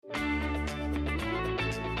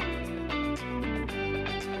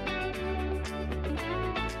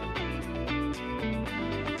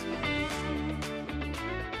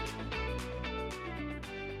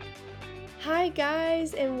Hi,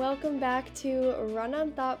 guys, and welcome back to Run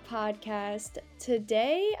on Thought podcast.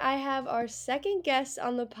 Today, I have our second guest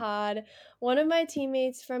on the pod, one of my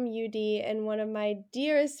teammates from UD and one of my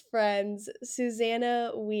dearest friends,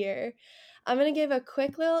 Susanna Weir. I'm going to give a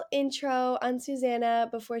quick little intro on Susanna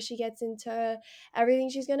before she gets into everything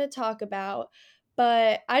she's going to talk about.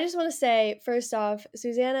 But I just want to say, first off,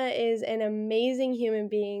 Susanna is an amazing human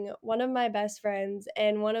being, one of my best friends,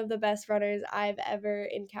 and one of the best runners I've ever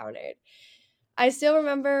encountered. I still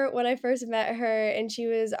remember when I first met her and she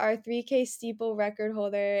was our 3K steeple record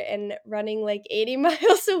holder and running like 80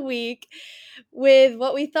 miles a week with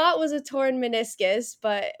what we thought was a torn meniscus,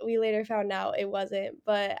 but we later found out it wasn't.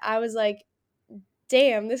 But I was like,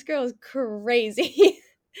 damn, this girl is crazy.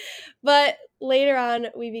 But later on,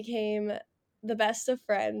 we became the best of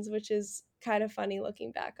friends, which is kind of funny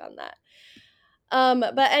looking back on that.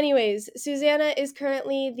 But anyways, Susanna is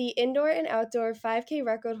currently the indoor and outdoor 5K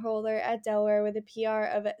record holder at Delaware with a PR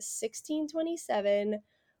of 16:27.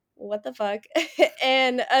 What the fuck?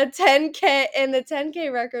 And a 10K and the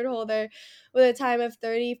 10K record holder with a time of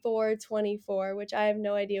 34:24, which I have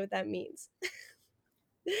no idea what that means.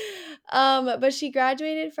 But she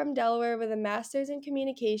graduated from Delaware with a master's in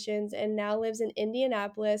communications and now lives in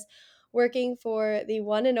Indianapolis working for the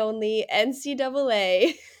one and only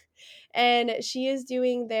NCAA. And she is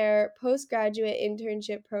doing their postgraduate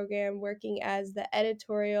internship program working as the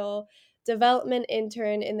editorial development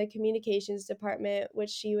intern in the communications department, which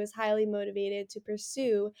she was highly motivated to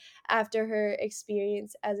pursue after her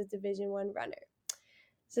experience as a Division I runner.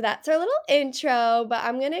 So that's our little intro, but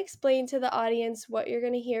I'm going to explain to the audience what you're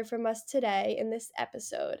going to hear from us today in this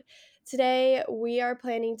episode. Today, we are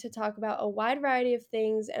planning to talk about a wide variety of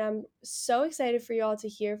things, and I'm so excited for you all to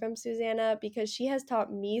hear from Susanna because she has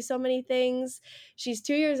taught me so many things. She's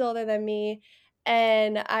 2 years older than me,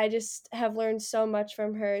 and I just have learned so much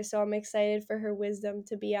from her, so I'm excited for her wisdom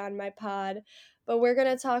to be on my pod. But we're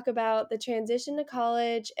going to talk about the transition to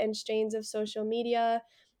college and strains of social media,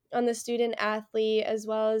 on the student athlete, as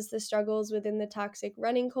well as the struggles within the toxic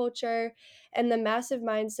running culture and the massive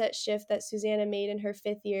mindset shift that Susanna made in her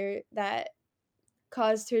 5th year that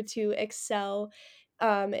caused her to excel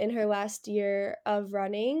in her last year of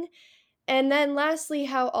running. And then lastly,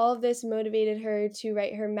 how all of this motivated her to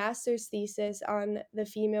write her master's thesis on the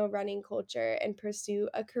female running culture and pursue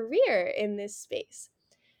a career in this space.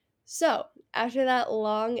 So, after that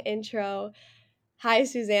long intro, hi,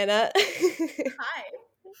 Susanna. Hi.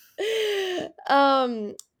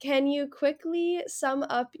 Can you quickly sum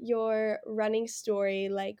up your running story,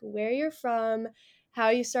 like where you're from, how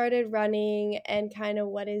you started running, and kind of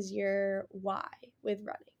what is your why with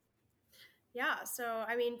running? Yeah, so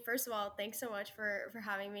first of all, thanks so much for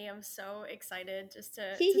having me. I'm so excited just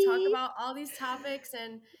to Hee talk hee. about all these topics,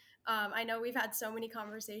 and I know we've had so many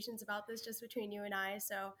conversations about this just between you and I,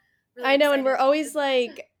 so really I know, and we're excited. always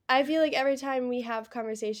like, I feel like every time we have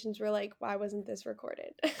conversations, we're like, why wasn't this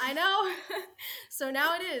recorded? I know. So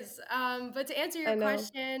now it is. But to answer I your know.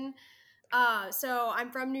 question, so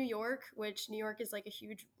I'm from New York, which New York is like a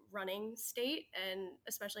huge running state, and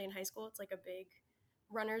especially in high school, it's like a big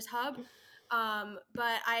runner's hub.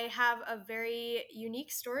 But I have a very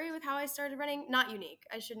unique story with how I started running. Not unique,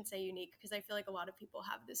 I shouldn't say unique, because I feel like a lot of people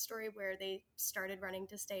have this story where they started running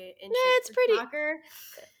to stay in Yeah, shape it's for pretty. soccer.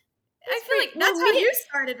 I It's feel pretty. like that's how you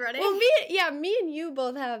started Well, running. me and you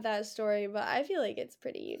both have that story, but I feel like it's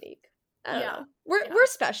pretty unique. I don't Yeah, know. We're yeah. we're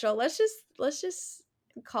special. Let's just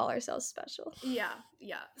call ourselves special. Yeah,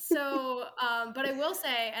 yeah. So, but I will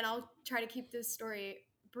say, and I'll try to keep this story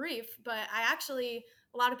brief, but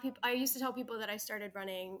a lot of people, I used to tell people that I started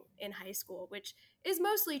running in high school, which is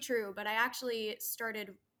mostly true, but I actually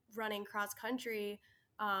started running cross country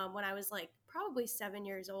when I was like probably 7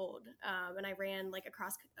 years old. And I ran like a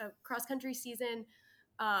cross country season.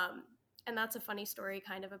 Um, and that's a funny story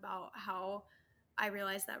kind of about how I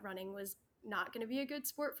realized that running was not going to be a good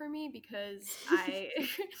sport for me because I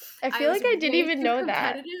I I feel was like I didn't way even too know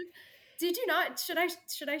that. competitive. Did you not? Should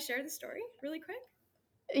I share the story really quick?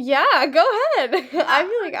 Yeah, go ahead. Yeah. I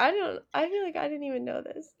feel like I didn't even know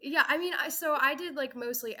this. Yeah, so I did like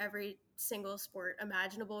mostly every single sport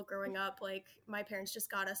imaginable growing up. Like my parents just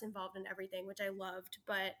got us involved in everything, which I loved.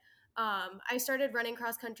 But I started running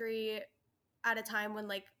cross country at a time when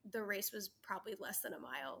like the race was probably less than a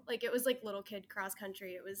mile. Like it was like little kid cross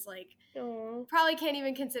country. It was like Oh. probably can't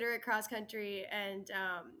even consider it cross country, and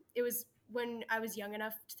it was when I was young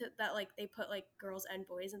enough that like they put like girls and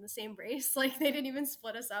boys in the same race. Like they didn't even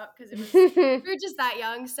split us up because we were just that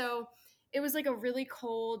young. So it was like a really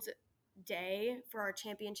cold day for our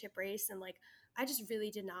championship race, and like I just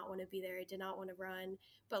really did not want to be there. I did not want to run.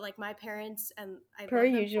 But like my parents, and I Per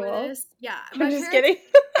love them for usual. this. Yeah, I'm my just parents,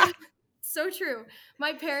 kidding. so true.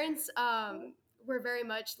 My parents were very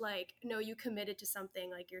much like, no, you committed to something,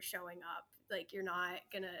 like you're showing up. Like you're not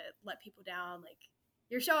gonna let people down. Like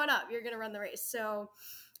you're showing up, you're gonna run the race. So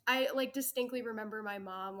I like distinctly remember my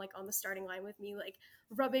mom like on the starting line with me, like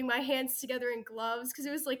rubbing my hands together in gloves because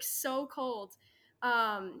it was like so cold.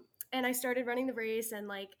 And I started running the race, and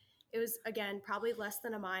like it was again probably less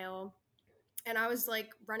than a mile, and I was like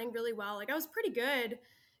running really well. Like I was pretty good.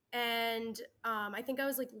 And I think I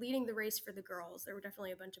was like leading the race for the girls. There were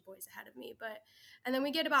definitely a bunch of boys ahead of me, but and then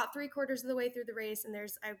we get about 3/4 of the way through the race, and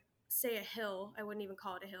there's, I say, a hill. I wouldn't even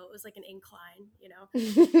call it a hill. It was like an incline, you know.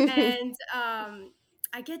 And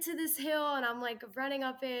I get to this hill, and I'm like running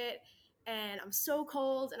up it, and I'm so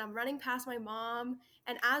cold, and I'm running past my mom.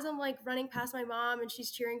 And as I'm like running past my mom, and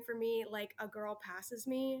she's cheering for me, like a girl passes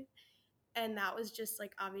me, and that was just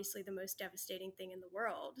like obviously the most devastating thing in the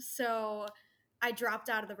world. So I dropped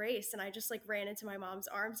out of the race, and I just like ran into my mom's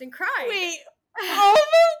arms and cried. Wait. Oh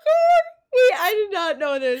my god. Wait, I did not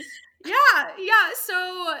know this. Yeah.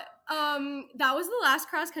 So that was the last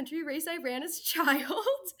cross country race I ran as a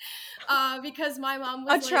child. Because my mom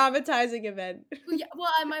A was like, traumatizing event. yeah,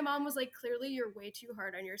 well, and my mom was like, clearly you're way too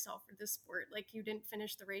hard on yourself for this sport. Like you didn't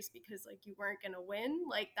finish the race because like you weren't gonna win.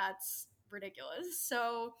 Like that's ridiculous.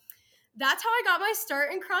 So that's how I got my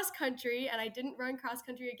start in cross country, and I didn't run cross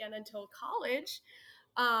country again until college.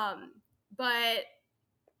 Um, but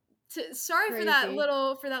sorry Crazy. for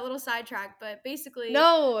that little sidetrack, but basically,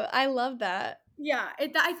 No, I love that. yeah,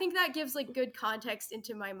 I think that gives like good context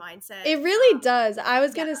into my mindset. It really does. I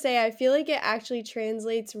was Yeah, gonna say, I feel like it actually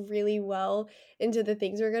translates really well into the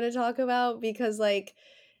things we're gonna talk about because, like,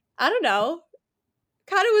 I don't know,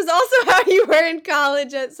 kind of was also how you were in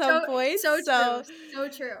college at some so point. so true, So, so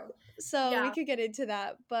true. so we Yeah, could get into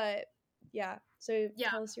that. But yeah, so yeah.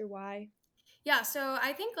 tell us your why. Yeah, so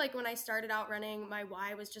I think like when I started out running, my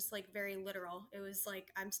why was just like very literal. It was like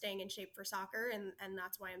I'm staying in shape for soccer, and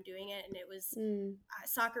that's why I'm doing it. And it was Mm,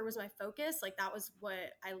 soccer was my focus. Like that was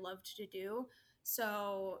what I loved to do.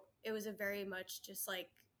 So it was a very much just like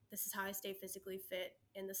this is how I stay physically fit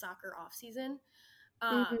in the soccer off season.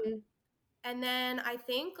 Um, mm-hmm, and then I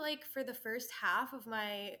think like for the first half of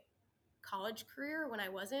my college career when I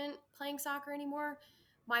wasn't playing soccer anymore,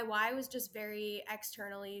 my why was just very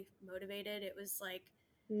externally motivated. It was like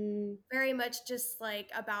mm, very much just like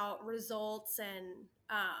about results, and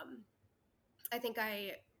I think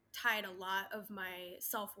I tied a lot of my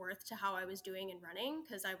self-worth to how I was doing in running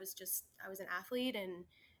because I was an athlete,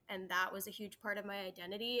 and that was a huge part of my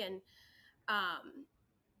identity. And um,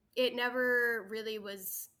 it never really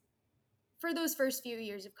was for those first few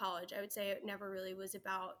years of college. I would say it never really was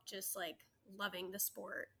about just like loving the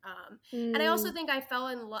sport. And I also mm, think I fell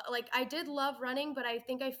in love, like I did love running, but I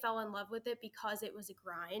think I fell in love with it because it was a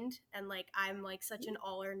grind. And like, I'm like such an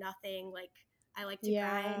all or nothing, like I like to yeah,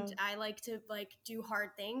 grind. I like to like do hard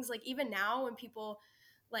things. Like even now when people,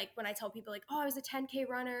 like when I tell people like, oh, I was a 10K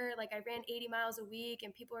runner, like I ran 80 miles a week,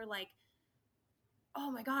 and people are like, oh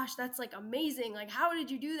my gosh, that's like amazing. Like, how did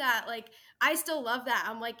you do that? Like, I still love that.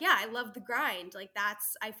 I'm like, yeah, I love the grind. Like,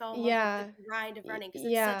 I fell in love with the yeah, grind of running because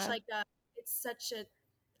yeah. it's such a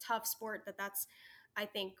tough sport that's, I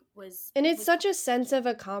think And it's was, such a sense of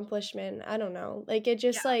accomplishment. I don't know. Like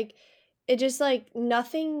yeah, it just like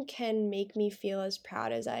nothing can make me feel as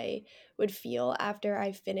proud as I would feel after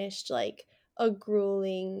I finished like a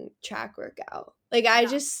grueling track workout. Like I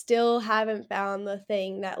yeah, just still haven't found the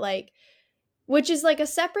thing that like which is like a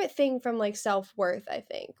separate thing from like self-worth, I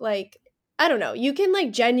think. Like I don't know. You can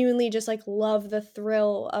like genuinely just like love the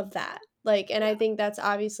thrill of that. Like and yeah. I think that's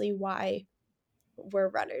obviously why we're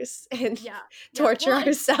runners and Yeah. Yeah. torture Well,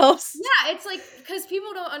 ourselves. yeah, it's like because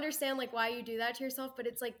people don't understand like why you do that to yourself, but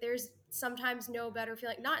it's like there's sometimes no better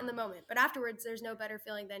feeling, not in the moment, but afterwards, there's no better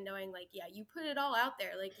feeling than knowing like, yeah, you put it all out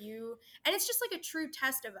there, like you, and it's just like a true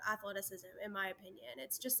test of athleticism, in my opinion.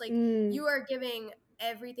 It's just like Mm. you are giving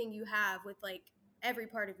everything you have with like every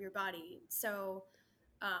part of your body. So,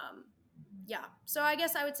 um, yeah. So I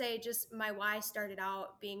guess I would say just my why started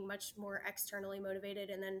out being much more externally motivated,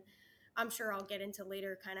 and then I'm sure I'll get into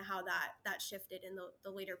later kind of how that shifted in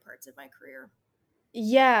the later parts of my career.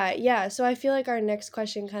 Yeah, yeah. So I feel like our next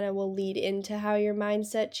question kind of will lead into how your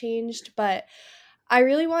mindset changed, but I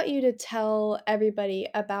really want you to tell everybody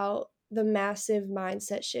about the massive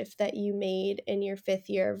mindset shift that you made in your 5th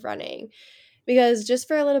year of running. Because just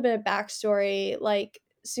for a little bit of backstory, like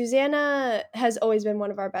Susanna has always been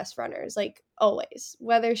one of our best runners, like always,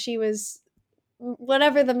 whether she was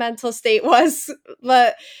whatever the mental state was,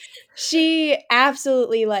 but she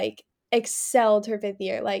absolutely like excelled her 5th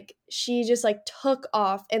year. Like she just like took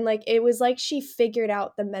off, and like it was like she figured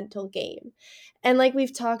out the mental game. And like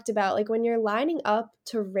we've talked about, like when you're lining up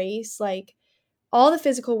to race, like all the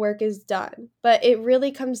physical work is done, but it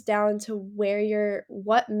really comes down to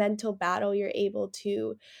what mental battle you're able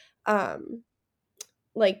to um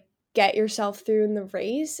like get yourself through in the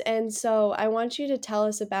race. And so I want you to tell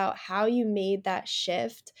us about how you made that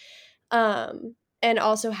shift, and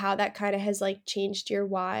also how that kind of has like changed your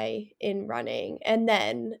why in running, and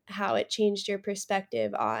then how it changed your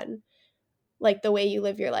perspective on like the way you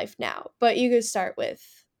live your life now. But you could start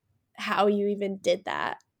with how you even did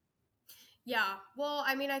that. Yeah. Well,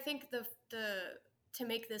 I mean, I think the to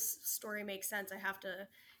make this story make sense, I have to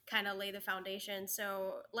kind of lay the foundation.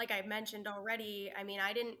 So, like I mentioned already, I mean,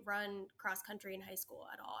 I didn't run cross country in high school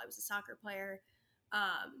at all. I was a soccer player.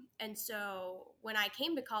 And so when I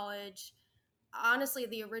came to college, honestly,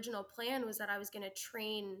 the original plan was that I was going to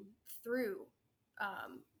train through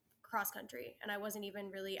um, cross country. And I wasn't even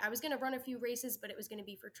really, I was going to run a few races, but it was going to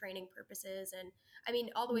be for training purposes. And I mean,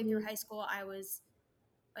 all the way through Mhm. high school, I was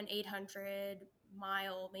an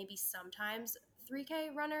 800-mile, maybe sometimes 3K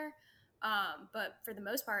runner. But for the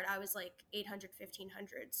most part, I was like 800,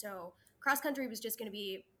 1500. So cross country was just going to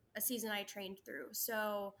be a season I trained through.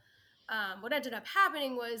 So what ended up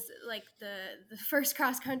happening was like the first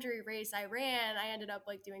cross country race I ran, I ended up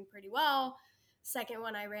like doing pretty well. Second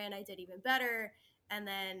one I ran, I did even better. And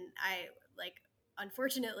then I like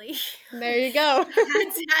unfortunately There you go.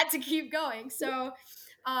 had to keep going. So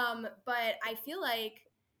but I feel like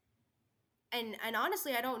and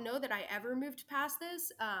honestly, I don't know that I ever moved past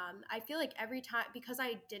this. I feel like every time, because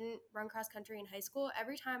I didn't run cross country in high school,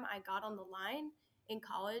 every time I got on the line in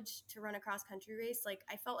college to run a cross country race, like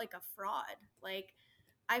I felt like a fraud. Like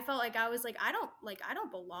I felt like I was like I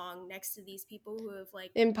don't belong next to these people who have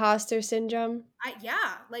like Imposter syndrome.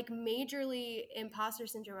 yeah, like majorly imposter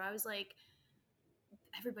syndrome. I was like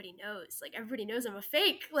everybody knows I'm a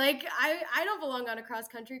fake. Like I don't belong on a cross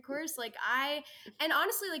country course. Like I and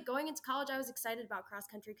honestly, like going into college, I was excited about cross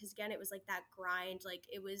country because again, it was like that grind. Like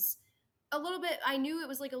it was a little bit, I knew it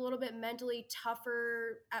was like a little bit mentally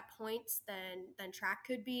tougher at points than track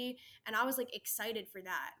could be, and I was like excited for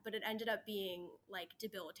that, but it ended up being like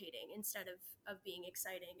debilitating instead of being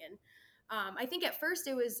exciting. And I think at first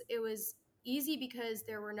it was easy because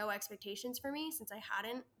there were no expectations for me since I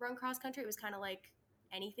hadn't run cross country. It was kind of like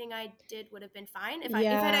anything I did would have been fine. If it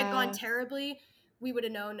had gone Yeah. terribly, we would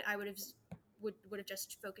have known. I would have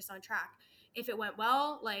just focused on track. If it went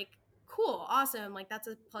well, like cool, awesome, like that's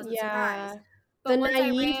a pleasant surprise. Yeah. The But once I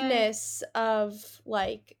ran, naiveness of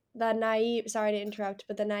like the naive, sorry to interrupt,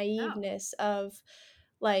 but the no, naiveness of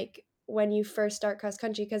like when you first start cross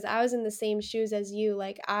country, because I was in the same shoes as you.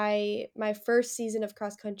 Like my first season of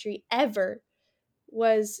cross country ever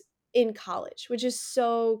was in college, which is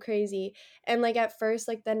so crazy. And like at first,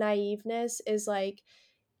 like the naiveness is like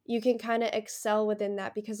you can kind of excel within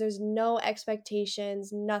that because there's no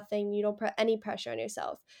expectations, nothing, you don't put any pressure on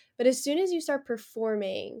yourself. But as soon as you start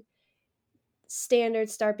performing,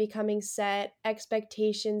 standards start becoming set,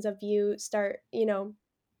 expectations of you start,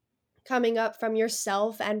 coming up from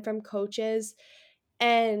yourself and from coaches.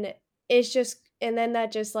 And it's just, and then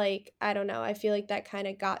that just like, I don't know, I feel like that kind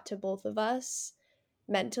of got to both of us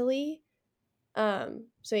mentally.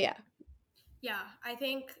 So yeah. yeah, I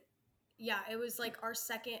think yeah, it was like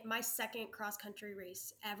my second cross country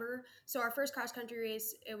race ever. So our first cross country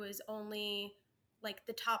race, it was only like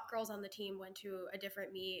the top girls on the team went to a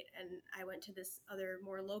different meet, and I went to this other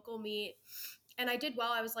more local meet, and I did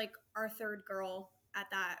well. I was like our third girl at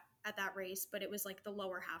that race, but it was like the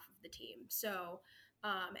lower half of the team. So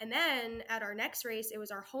and then at our next race, it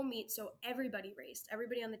was our home meet, so everybody raced,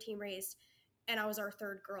 everybody on the team raced, and I was our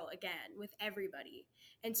third girl again with everybody.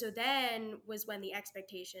 And so then was when the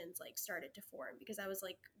expectations like started to form, because I was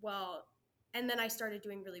like, well, and then I started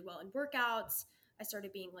doing really well in workouts. I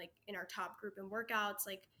started being like in our top group in workouts,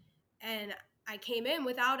 like, and I came in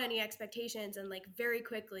without any expectations, and like very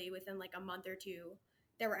quickly within like a month or two,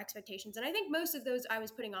 there were expectations. And I think most of those I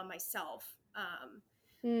was putting on myself.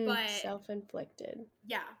 But Self-inflicted.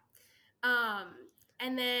 yeah. Um,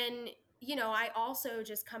 and then, I also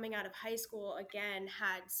just coming out of high school again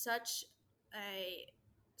had such a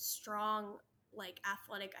strong like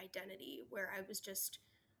athletic identity where I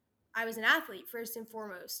was an athlete first and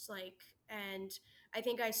foremost, like, and I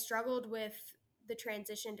think I struggled with the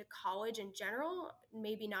transition to college in general,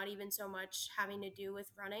 maybe not even so much having to do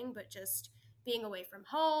with running, but just being away from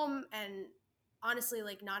home and honestly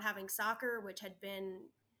like not having soccer, which had been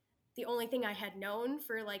the only thing I had known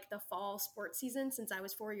for like the fall sports season since I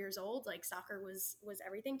was 4 years old. Like soccer was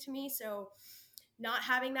everything to me. So not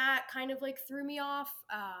having that kind of like threw me off.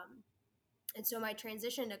 And so my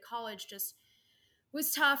transition to college just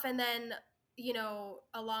was tough. And then, you know,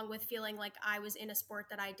 along with feeling like I was in a sport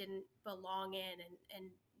that I didn't belong in,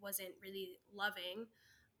 and wasn't really loving.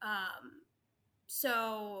 Um,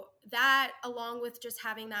 so that, along with just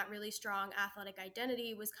having that really strong athletic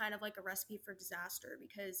identity, was kind of like a recipe for disaster,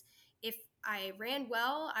 because if I ran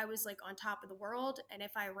well, I was like on top of the world. And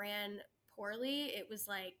if I ran poorly, it was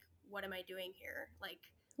like, what am I doing here?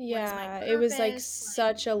 Like, what is my Yeah, it was like purpose? Like,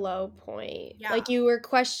 such a low point. yeah, Like you were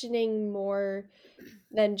questioning more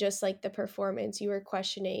than just like the performance. You were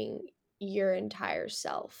questioning your entire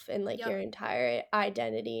self and like yep. your entire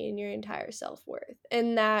identity and your entire self-worth.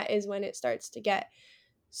 And that is when it starts to get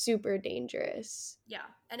super dangerous. Yeah,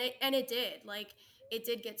 and it did, like, it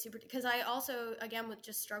did get super, because I also, again, with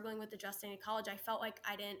just struggling with adjusting to college, I felt like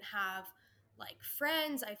I didn't have like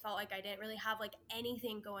friends. I felt like I didn't really have like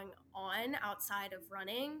anything going on outside of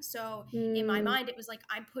running. So in my Mm, mind, it was like,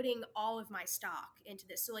 I'm putting all of my stock into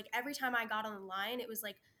this. So like every time I got on the line, it was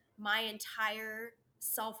like my entire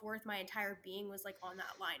self-worth, my entire being was like on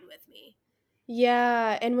that line with me.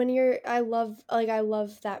 yeah, and when you're I love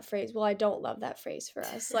that phrase. Well, I don't love that phrase for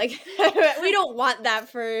us. Like we don't want that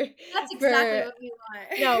That's exactly for what we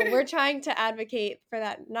no, want. we're trying to advocate for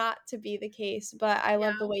that not to be the case, but I Yeah.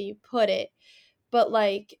 love the way you put it. But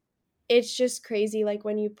like it's just crazy like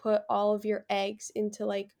when you put all of your eggs into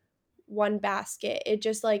like one basket. It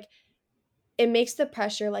just like it makes the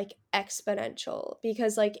pressure like exponential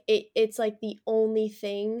because like it's like the only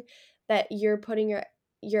thing that you're putting your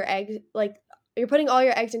eggs like you're putting all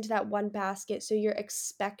your eggs into that one basket, so you're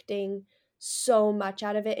expecting so much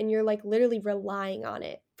out of it and you're like literally relying on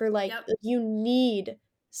it for like Yep. you need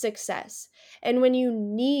success. And when you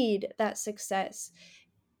need that success,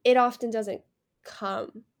 it often doesn't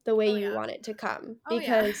come the way Oh you yeah. want it to come Oh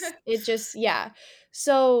yeah. because it just yeah.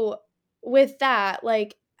 So with that,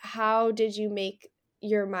 like how did you make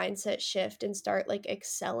your mindset shift and start like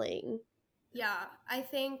excelling? Yeah, I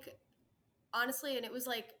think, honestly, and it was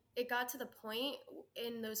like, it got to the point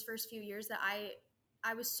in those first few years that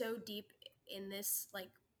I was so deep in this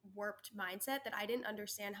like warped mindset that I didn't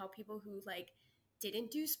understand how people who like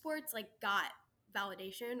didn't do sports like got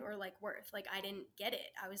validation or like worth. Like, I didn't get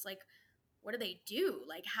it. I was like, what do they do?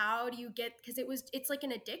 Like, how do you get, because it's like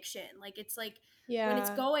an addiction. Like, it's like when it's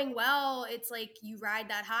Yeah. going well, it's like you ride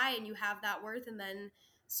that high and you have that worth. And then,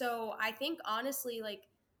 so I think, honestly, like,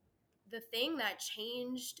 the thing that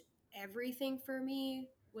changed everything for me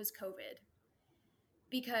was COVID,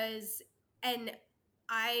 because, and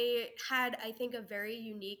I had, I think, a very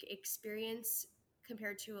unique experience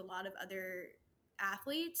compared to a lot of other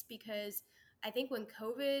athletes, because I think when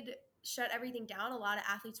COVID shut everything down, a lot of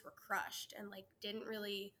athletes were crushed and like didn't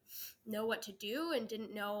really know what to do, and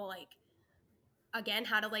didn't know, like, again,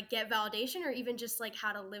 how to like get validation, or even just like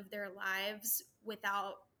how to live their lives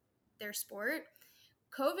without their sport.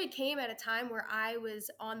 COVID came at a time where I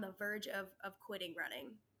was on the verge of quitting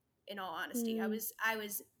running. In all honesty, I Mm, was I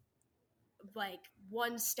was like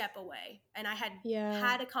one step away, and I had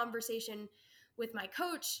yeah. had a conversation with my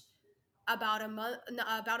coach about a month,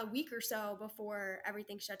 about a week or so before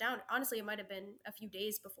everything shut down. Honestly, it might have been a few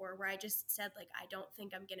days before, where I just said, like, I don't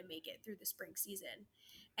think I'm gonna make it through the spring season.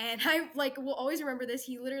 And I like will always remember this.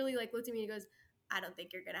 He literally like looked at me and he goes, I don't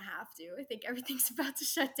think you're gonna have to. I think everything's about to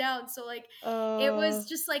shut down. So like, it was Uh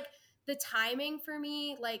just like the timing for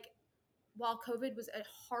me, like, while COVID was a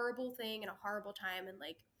horrible thing and a horrible time, and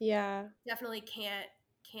like yeah. definitely can't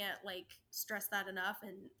like stress that enough.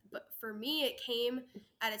 And but for me, it came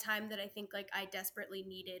at a time that I think like I desperately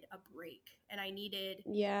needed a break, and I needed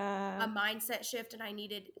a Yeah. mindset shift, and I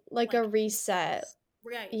needed Like a like reset. space.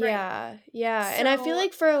 Right, right. Yeah, yeah, and I feel So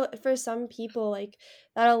like for some people, like,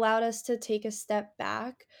 that allowed us to take a step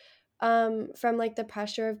back, from, like, the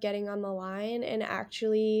pressure of getting on the line and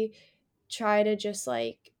actually try to just,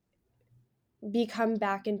 like, become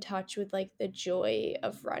back in touch with, like, the joy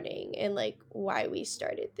of running and, like, why we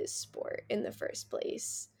started this sport in the first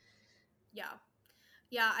place. yeah.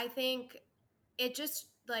 Yeah, I think it just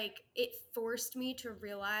like it forced me to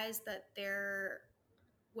realize that there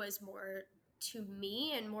was more to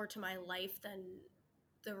me and more to my life than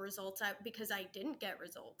the results. I Because I didn't get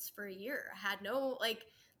results for a year. I had no, like,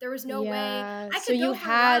 there was no way Yeah, I so could you go for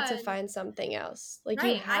had to runs. find something else, like,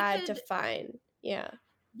 you Right. I had to could, find yeah.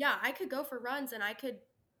 yeah, I could go for runs, and I could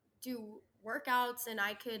do workouts, and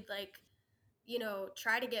I could like,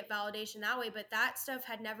 try to get validation that way. But that stuff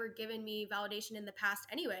had never given me validation in the past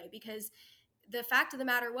anyway, because the fact of the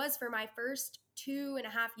matter was, for my first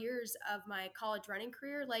 2.5 years of my college running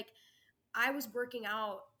career, like, I was working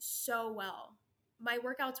out so well. my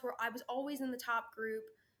workouts were, I was always in the top group.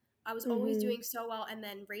 I was always Mm-hmm. doing so well. And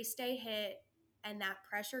then race day hit and that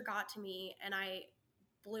pressure got to me and I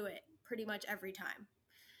blew it pretty much every time.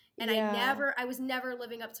 And Yeah. I was never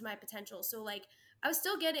living up to my potential. So like I was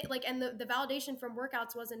still getting like, and the validation from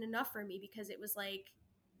workouts wasn't enough for me because it was like,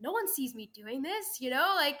 no one sees me doing this, you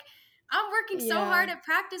know, like I'm working so hard Yeah. at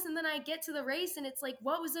practice and then I get to the race and it's like,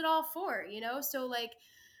 what was it all for, you know? So like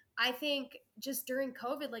I think just during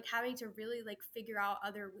COVID, like having to really like figure out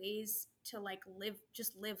other ways to like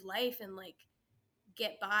live life and like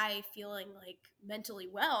get by feeling like mentally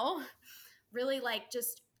well, really like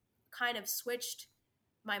just kind of switched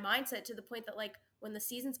my mindset to the point that like when the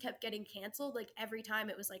seasons kept getting canceled, like every time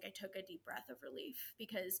it was like I took a deep breath of relief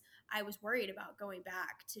because I was worried about going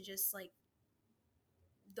back to just like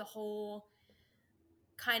the whole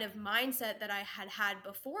kind of mindset that I had had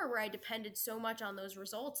before where I depended so much on those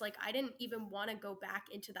results. Like I didn't even want to go back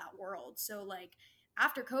into that world. So like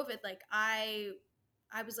after COVID, like I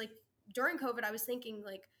was like during COVID, I was thinking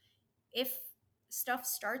like if stuff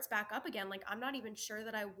starts back up again, like I'm not even sure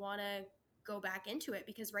that I want to go back into it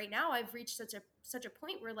because right now I've reached such a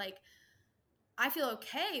point where like I feel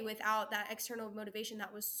okay without that external motivation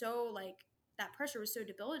that was so like that pressure was so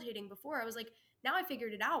debilitating before. I was like, now I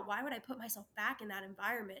figured it out. Why would I put myself back in that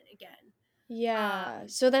environment again? Yeah. Um,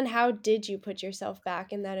 So then how did you put yourself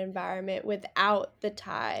back in that environment without the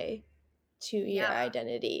tie to your yeah.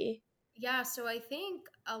 identity? Yeah. So I think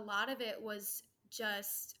a lot of it was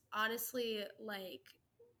just honestly like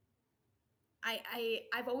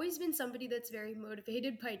I've always been somebody that's very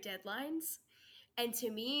motivated by deadlines. And to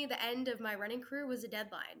me, the end of my running career was a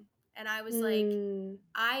deadline. And I was like, Mm,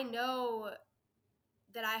 I know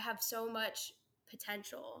that I have so much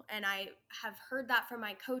potential. And I have heard that from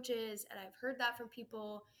my coaches and I've heard that from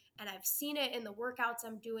people and I've seen it in the workouts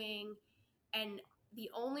I'm doing. And the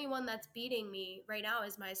only one that's beating me right now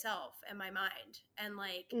is myself and my mind. And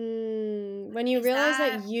like, when you is realize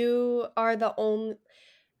that that, you are the only,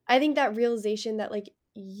 I think that realization that like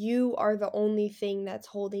you are the only thing that's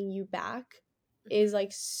holding you back is mhm.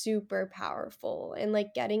 like super powerful. And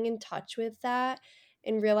like getting in touch with that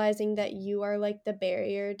and realizing that you are like the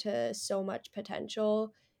barrier to so much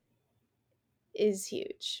potential is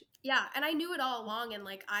huge. Yeah. And I knew it all along. And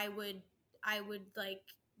like, I would like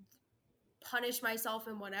punish myself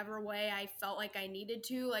in whatever way I felt like I needed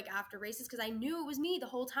to, like after races, because I knew it was me the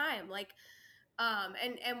whole time. Like,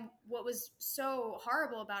 and what was so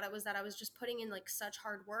horrible about it was that I was just putting in like such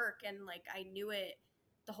hard work, and like I knew it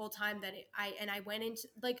the whole time that I went into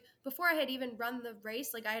like before I had even run the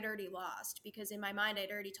race, like I had already lost because in my mind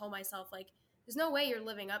I'd already told myself like there's no way you're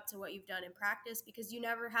living up to what you've done in practice because you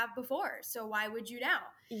never have before. So why would you now?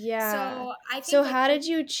 Yeah. So I So think like how just did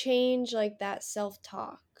you change like that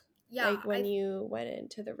self-talk yeah, like when you went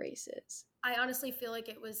into the races? I honestly feel like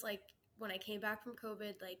it was like when I came back from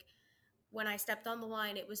COVID, like when I stepped on the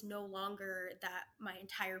line, it was no longer that my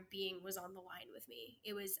entire being was on the line with me.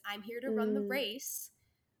 It was, I'm here to run the Mm, race.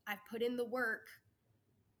 I've put in the work.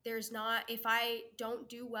 There's not, if I don't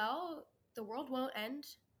do well, the world won't end.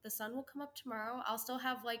 The sun will come up tomorrow. I'll still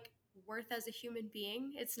have like worth as a human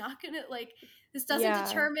being. It's not gonna like, this doesn't yeah.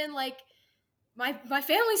 determine like my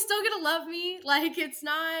family's still gonna love me. Like it's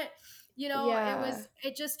not, you know, Yeah.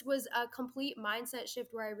 it just was a complete mindset shift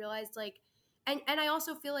where I realized like and I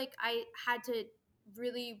also feel like I had to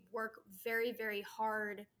really work very, very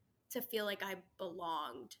hard to feel like I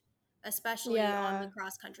belonged, especially on the Yeah.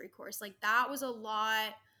 cross country course. Like that was a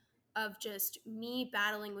lot of just me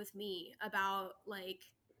battling with me about like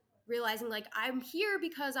realizing like I'm here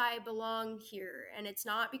because I belong here and it's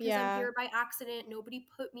not because I'm Yeah. here by accident. Nobody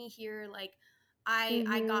put me here. Like I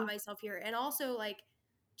got Mhm. myself here. And also like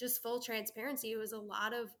just full transparency, it was a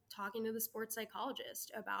lot of talking to the sports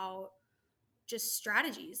psychologist about just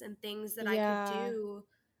strategies and things that I could Yeah. do.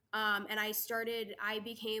 And I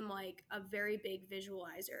became like a very big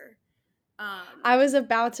visualizer. I Um, was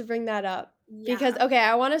about to bring that up because yeah. okay,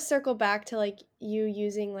 I want to circle back to like you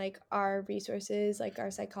using like our resources, like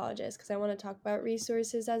our psychologist, because I want to talk about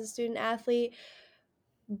resources as a student athlete.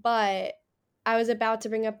 But I was about to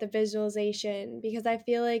bring up the visualization because I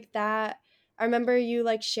feel like that I remember you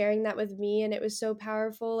like sharing that with me and it was so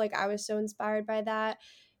powerful. Like I was so inspired by that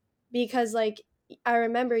because like I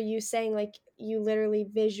remember you saying like you literally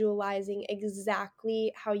visualizing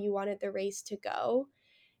exactly how you wanted the race to go,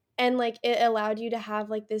 and like it allowed you to have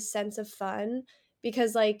like this sense of fun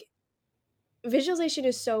because like visualization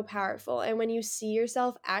is so powerful, and when you see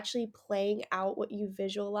yourself actually playing out what you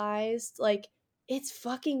visualized, like it's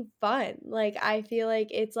fucking fun. Like I feel like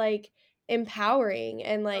it's like empowering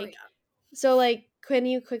and Oh like yeah. so like can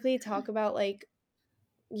you quickly talk about like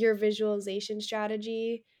your visualization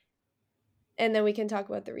strategy, and then we can talk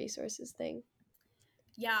about the resources thing.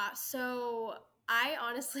 Yeah, so I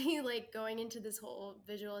honestly like going into this whole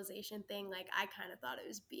visualization thing, like I kind of thought it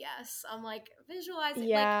was BS. I'm like, visualizing,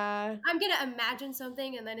 like Yeah. I'm gonna imagine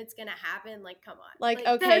something and then it's gonna happen. Like, come on, Like, like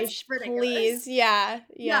okay, that's ridiculous. please. Yeah.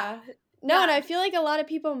 Yeah, Yeah. No, and yeah, I feel like a lot of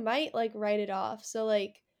people might like write it off. So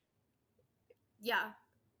like, yeah.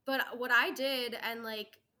 But what I did, and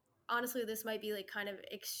like honestly, this might be like kind of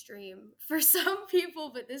extreme for some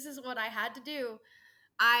people, but this is what I had to do.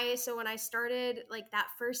 So when I started like the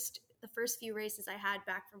first few races I had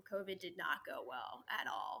back from COVID did not go well at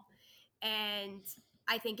all. And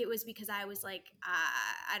I think it was because I was like,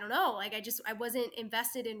 I don't know, like I wasn't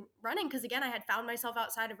invested in running because again I had found myself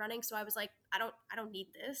outside of running, so I was like, I don't need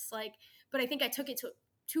this, like. But I think I took it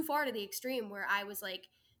too far to the extreme where I was like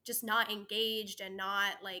just not engaged and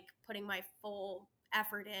not like putting my full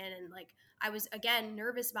effort in, and like I was again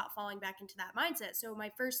nervous about falling back into that mindset. So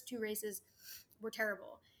my first two races were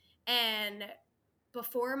terrible, and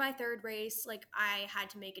before my third race, like I had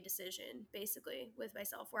to make a decision basically with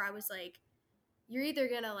myself where I was like, you're either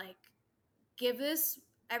gonna like give this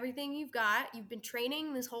everything you've got. You've been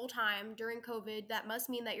training this whole time during COVID. That must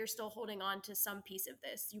mean that you're still holding on to some piece of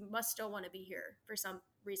this. You must still want to be here for some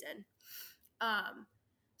reason. Um,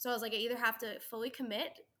 so I was like, I either have to fully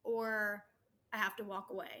commit or I have to walk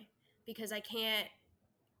away because I can't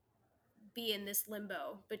be in this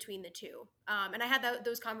limbo between the two. And I had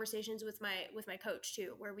those conversations with my coach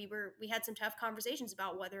too, where we had some tough conversations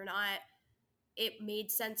about whether or not it made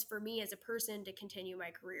sense for me as a person to continue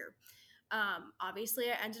my career. Obviously,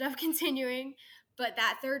 I ended up continuing, but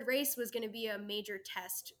that third race was going to be a major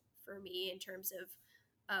test for me in terms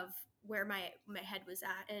of where my head was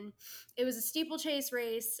at. And it was a steeplechase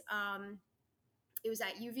race. It was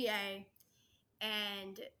at UVA,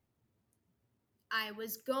 and I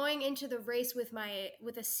was going into the race with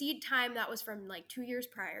a seed time that was from like 2 years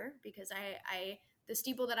prior because I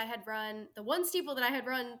the one steeple that I had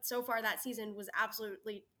run so far that season was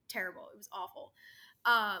absolutely terrible. It was awful.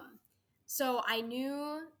 So I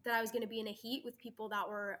knew that I was going to be in a heat with people that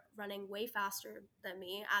were running way faster than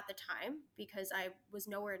me at the time because I was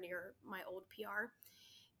nowhere near my old PR.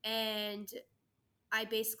 And I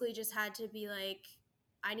basically just had to be like,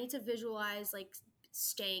 I need to visualize like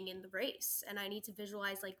staying in the race, and I need to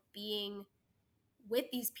visualize like being with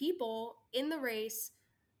these people in the race.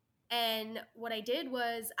 And what I did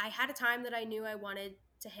was I had a time that I knew I wanted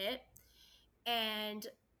to hit, and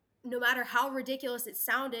no matter how ridiculous it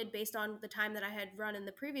sounded based on the time that I had run in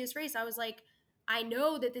the previous race, I was like, I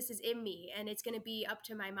know that this is in me and it's going to be up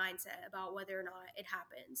to my mindset about whether or not it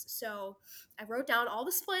happens. So I wrote down all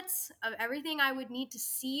the splits of everything I would need to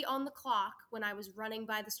see on the clock when I was running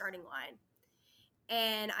by the starting line.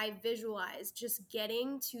 And I visualized just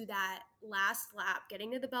getting to that last lap,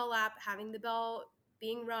 getting to the bell lap, having the bell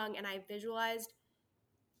being rung, and I visualized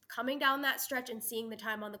coming down that stretch and seeing the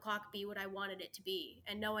time on the clock be what I wanted it to be,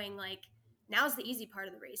 and knowing like now's the easy part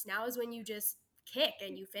of the race. Now is when you just kick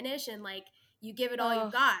and you finish and like you give it all you've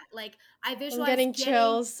oh, got. Like I I'm visualized getting getting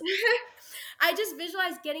chills. I just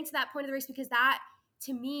visualized getting to that point of the race because that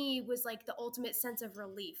to me was like the ultimate sense of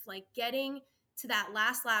relief. Like getting to that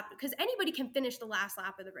last lap, because anybody can finish the last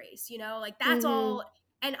lap of the race, you know? Like that's Mhm. all.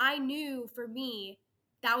 And I knew for me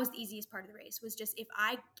that was the easiest part of the race, was just if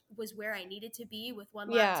I was where I needed to be with one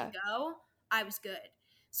lap to Yeah. go, I was good.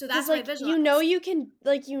 So 'Cause, that's what I like, visualized.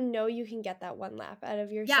 you can get that one lap out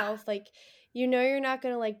of Yeah, yourself, like, you're not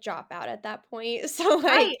gonna, like, drop out at that point, so,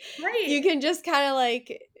 right, like, right, you can just kinda,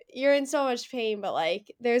 like you're in so much pain, but,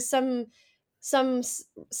 like, there's some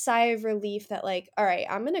sigh of relief that, like, "Alright,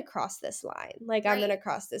 I'm gonna cross this line, like, I'm right. gonna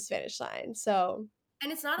cross this finish line," so,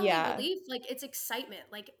 And it's not only yeah. relief, like it's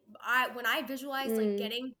excitement. Like I when I visualized like Mm,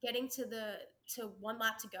 getting to one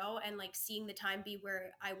lap to go and like seeing the time be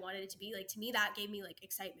where I wanted it to be, like to me that gave me like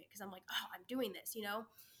excitement because I'm like, oh, I'm doing this, you know.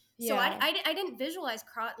 So yeah. I didn't visualize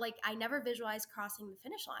like I never visualized crossing the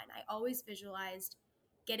finish line. I always visualized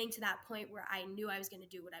getting to that point where I knew I was going to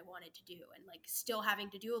do what I wanted to do, and like still having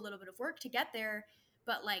to do a little bit of work to get there,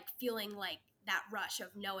 but like feeling like that rush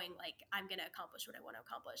of knowing like I'm going to accomplish what I want to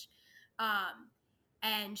accomplish. Um,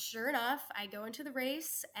 and sure enough, I go into the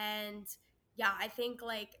race, and yeah, I think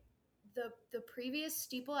like the previous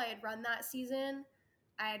steeple I had run that season,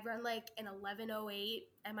 I had run like an 11:08,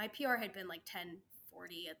 and my PR had been like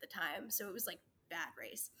 10:40 at the time, so it was like bad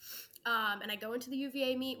race. And I go into the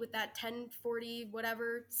UVA meet with that 10:40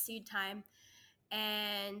 whatever seed time,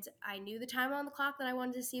 and I knew the time on the clock that I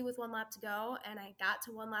wanted to see with one lap to go, and I got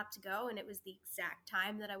to one lap to go, and it was the exact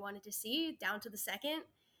time that I wanted to see down to the second.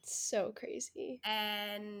 So crazy.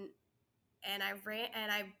 And I ran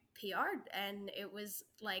and I PR'd, and it was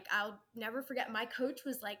like, I'll never forget. My coach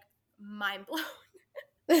was like mind blown.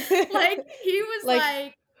 Like he was Like,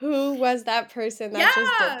 like, who was that person that just did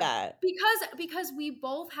yeah, that? because we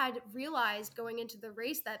both had realized going into the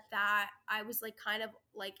race that I was like, kind of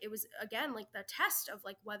like, it was again like the test of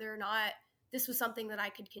like whether or not this was something that I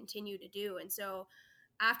could continue to do. And so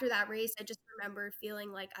after that race, I just remember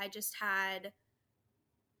feeling like I just had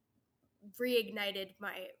reignited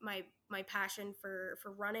my passion for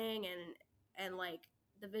running, and like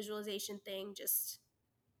the visualization thing. Just,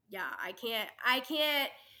 yeah, I can't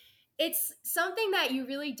it's something that you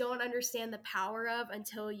really don't understand the power of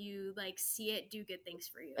until you like see it do good things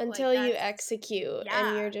for you. Like Until you that's, execute and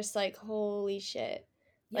yeah, you're just like, holy shit.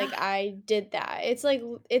 yeah, Like I did that. It's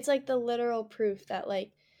like the literal proof that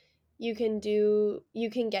like you can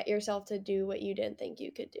get yourself to do what you didn't think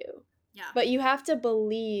you could do. yeah, But you have to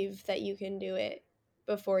believe that you can do it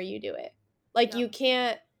before you do it. Like yep,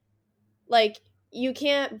 like you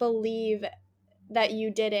can't believe that you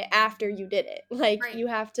did it after you did it. Like right, you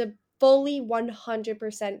have to fully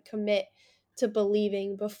 100% commit to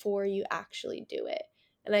believing before you actually do it.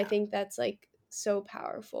 And I yeah. think that's like so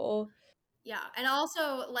powerful. Yeah, and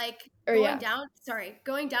also like Or yeah.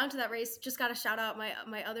 going down to that race, just got to shout out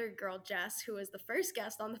my other girl Jess, who was the first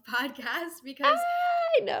guest on the podcast, because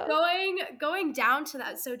I know. going down to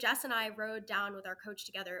that. So Jess and I rode down with our coach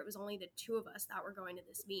together. It was only the two of us that were going to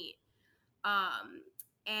this meet.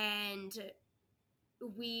 And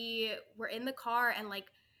we were in the car, and like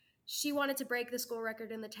she wanted to break the school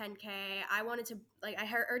record in the 10K. I wanted to, like, I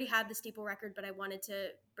already had the steeple record, but I wanted to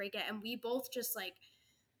break it. And we both just like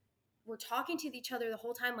we're talking to each other the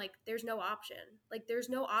whole time, like there's no option, like there's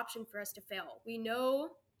no option for us to fail. We know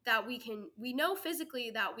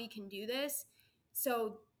physically that we can do this.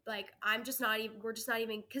 So like we're just not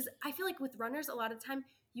even, because I feel like with runners a lot of the time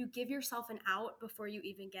you give yourself an out before you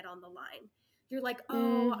even get on the line. You're like,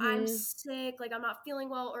 oh, I'm Mhm. sick, like I'm not feeling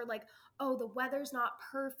well, or like, oh, the weather's not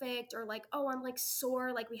perfect, or like, oh, I'm like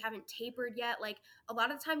sore, like we haven't tapered yet. Like a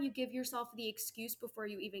lot of the time you give yourself the excuse before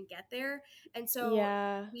you even get there. And so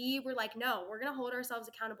Yeah. we were like, no, we're going to hold ourselves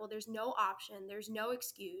accountable. There's no option, there's no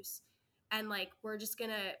excuse. And like, we're just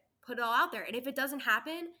going to put it all out there. And if it doesn't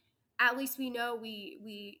happen, at least we know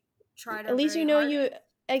we tried At our least very you know hardest. you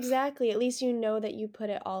exactly. At least you know that you put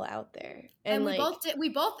it all out there. And And like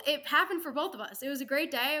it happened for both of us. It was a great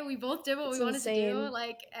day. We both did what it's we wanted to do. insane.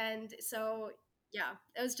 Like, and so, yeah,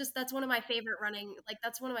 it was just, that's one of my favorite running, like,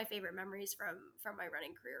 that's one of my favorite memories from my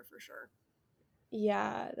running career for sure.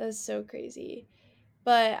 Yeah, that's so crazy.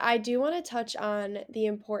 But I do want to touch on the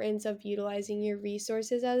importance of utilizing your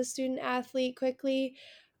resources as a student athlete quickly.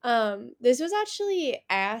 This was actually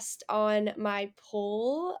asked on my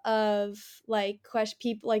poll of like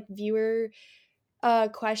people like viewer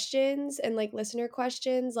questions and like listener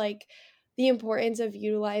questions, like the importance of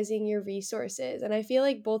utilizing your resources. And I feel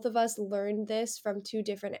like both of us learned this from two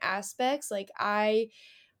different aspects. Like I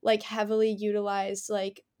like heavily utilized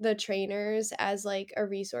like the trainers as like a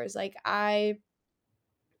resource. Like I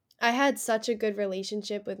had such a good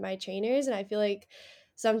relationship with my trainers, and I feel like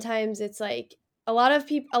sometimes it's like a lot of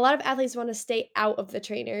athletes want to stay out of the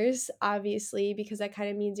trainers, obviously, because that kind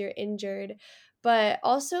of means you're injured. But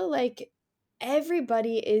also like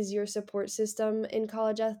everybody is your support system in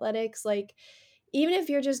college athletics. Like even if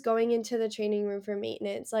you're just going into the training room for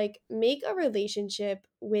maintenance, like make a relationship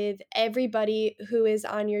with everybody who is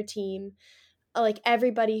on your team, like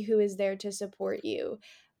everybody who is there to support you.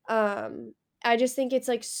 um I just think it's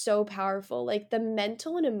like so powerful, like the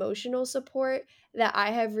mental and emotional support that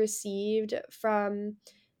I have received from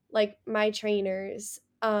like my trainers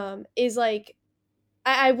is like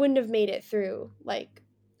I wouldn't have made it through, like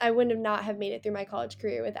I wouldn't have not have made it through my college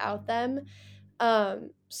career without them.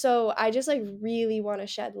 So I just like really want to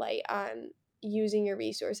shed light on using your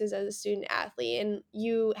resources as a student athlete, and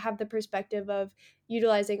you have the perspective of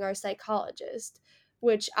utilizing our psychologist,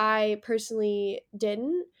 which I personally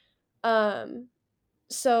didn't. Um,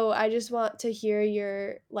 so I just want to hear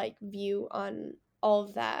your like view on all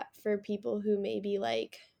of that for people who may be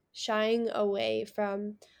like shying away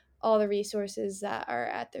from all the resources that are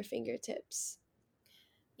at their fingertips.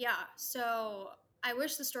 Yeah, so I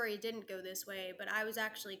wish the story didn't go this way, but I was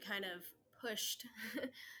actually kind of pushed,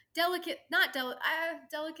 delicate. I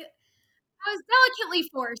was delicately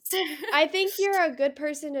forced. I think you're a good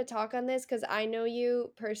person to talk on this because I know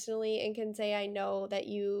you personally and can say I know that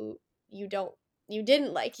you don't you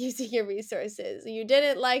didn't like using your resources. You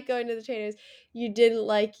didn't like going to the trainers. You didn't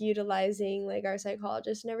like utilizing like our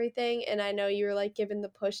psychologist and everything. And I know you were like given the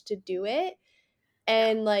push to do it. Yeah.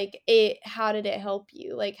 And like it how did it help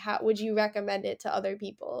you? Like how would you recommend it to other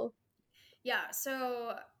people? Yeah.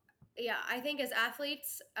 So, yeah, I think as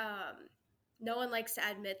athletes, no one likes to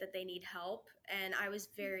admit that they need help. And I was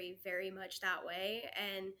very, very much that way.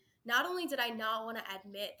 And not only did I not want to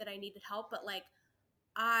admit that I needed help, but like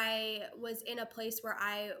I was in a place where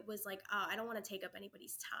I was like, oh, I don't want to take up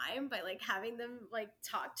anybody's time by like having them like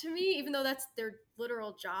talk to me, even though that's their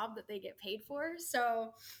literal job that they get paid for.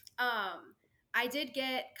 So, I did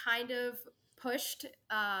get kind of pushed,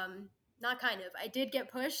 not kind of, I did get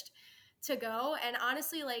pushed to go. And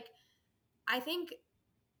honestly, like, I think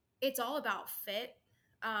it's all about fit.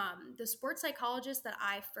 The sports psychologist that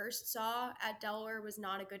I first saw at Delaware was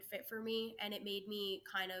not a good fit for me, and it made me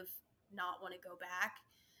kind of not want to go back.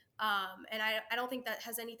 And I don't think that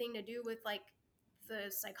has anything to do with like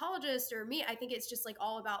the psychologist or me. I think it's just like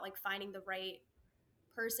all about like finding the right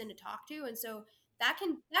person to talk to, and so that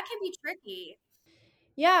can be tricky.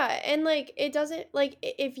 Yeah, and like it doesn't like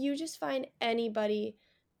if you just find anybody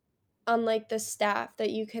on like the staff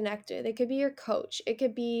that you connect with, it could be your coach, it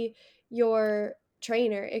could be your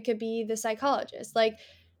trainer, it could be the psychologist. Like,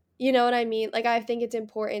 you know what I mean? Like I think it's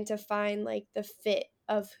important to find like the fit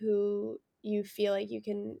of who you feel like you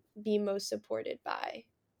can be most supported by.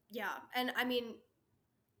 Yeah, and I mean,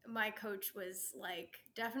 my coach was like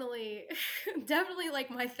definitely definitely like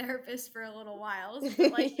my therapist for a little while,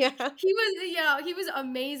 but like Yeah. he was, you know, he was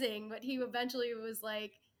amazing, but he eventually was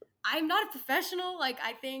like, I'm not a professional, like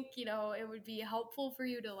I think, you know, it would be helpful for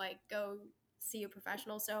you to like go see a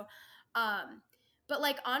professional. So but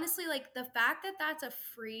like honestly, like the fact that that's a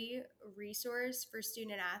free resource for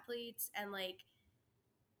student athletes, and like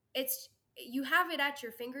it's, you have it at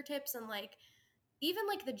your fingertips, and like even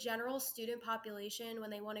like the general student population, when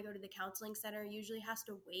they want to go to the counseling center, usually has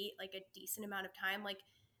to wait like a decent amount of time. Like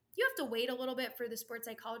you have to wait a little bit for the sports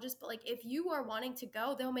psychologist, but like if you are wanting to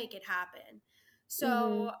go, they'll make it happen.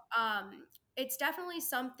 So Mhm. it's definitely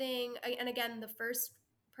something. And again, the first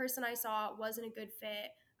person I saw wasn't a good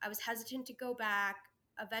fit. I was hesitant to go back.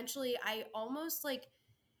 Eventually I almost like,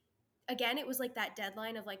 again, it was like that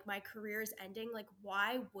deadline of like my career is ending, like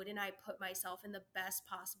why wouldn't I put myself in the best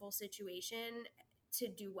possible situation to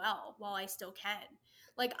do well while I still can.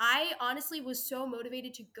 Like I honestly was so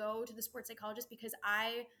motivated to go to the sports psychologist because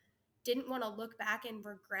I didn't want to look back and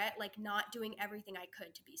regret like not doing everything I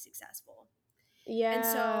could to be successful. And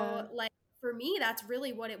so Yeah. like for me that's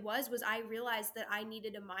really what it was I realized that I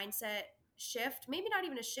needed a mindset shift, maybe not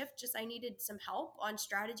even a shift, just I needed some help on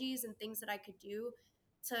strategies and things that I could do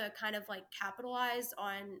to kind of like capitalize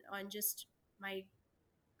on just my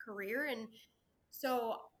career. And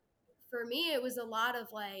so for me it was a lot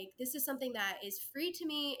of like, this is something that is free to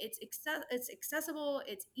me, it's accessible,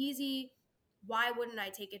 it's easy, why wouldn't I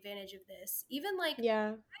take advantage of this? Even like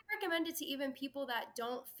Yeah. I recommend it to even people that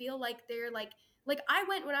don't feel like they're like I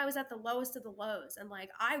went when I was at the lowest of the lows, and like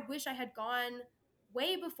I wish I had gone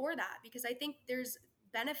way before that, because I think there's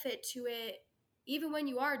benefit to it even when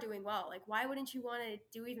you are doing well. Like why wouldn't you want to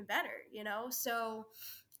do even better, you know? So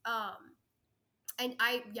um and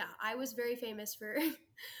I, yeah, I was very famous for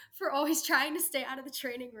for always trying to stay out of the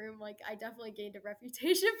training room. Like I definitely gained a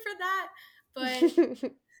reputation for that. But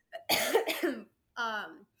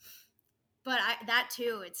um but that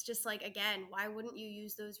too, it's just like, again, why wouldn't you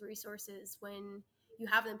use those resources when you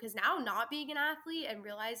have them? Because now, not being an athlete and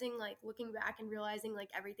realizing, like looking back and realizing like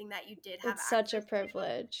everything that you did have It's such a access to,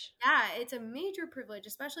 privilege. yeah, it's a major privilege,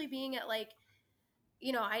 especially being at like,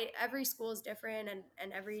 you know, I every school is different,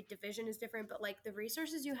 and every division is different, but like the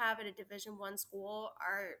resources you have at a Division 1 school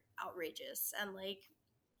are outrageous, and like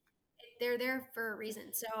they're there for a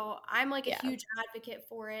reason. So I'm like a Yeah. huge advocate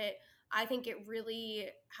for it. I think it really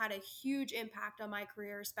had a huge impact on my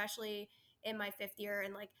career, especially in my fifth year.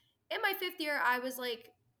 And like in my fifth year, I was like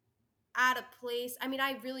at a place, I mean,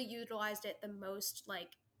 I really utilized it the most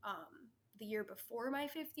like the year before my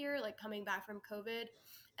fifth year, like coming back from COVID.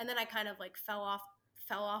 And then I kind of like fell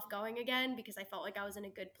off going again because I felt like I was in a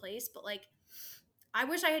good place. But like I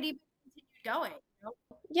wish I had even continued going, you know?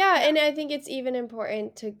 Yeah, Yeah. and I think it's even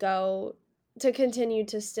important to go to continue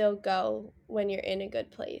to still go when you're in a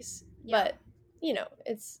good place. Yeah. But,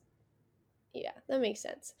 it's yeah, that makes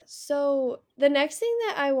sense. So, the next thing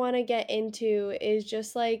that I want to get into is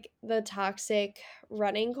just like the toxic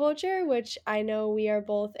running culture, which I know we are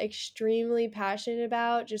both extremely passionate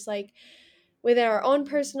about, just like within our own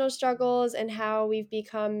personal struggles and how we've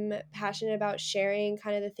become passionate about sharing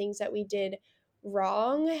kind of the things that we did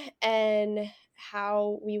wrong and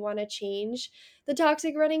how we want to change the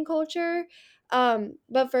toxic running culture.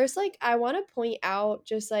 But first, like, I want to point out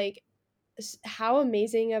just like how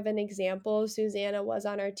amazing of an example Susanna was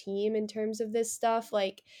on our team in terms of this stuff.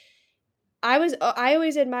 Like, I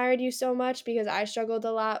always admired you so much because I struggled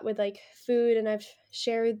a lot with like food, and I've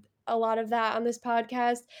shared a lot of that on this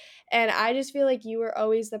podcast, and I just feel like you were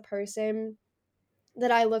always the person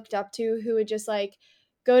that I looked up to who would just like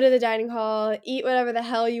go to the dining hall, eat whatever the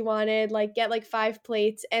hell you wanted, like get like 5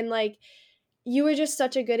 plates, and like you were just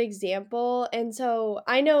such a good example. And so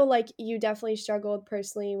I know like you definitely struggled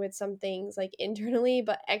personally with some things like internally,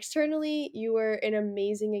 but externally you were an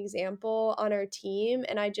amazing example on our team,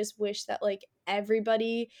 and I just wish that like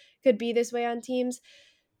everybody could be this way on teams.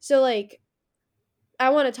 So like I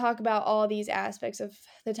want to talk about all these aspects of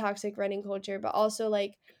the toxic running culture, but also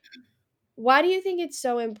like why do you think it's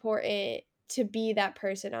so important to be that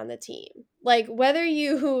person on the team? Like whether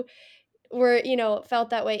you were, felt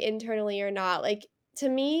that way internally or not. Like to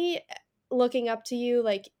me, looking up to you,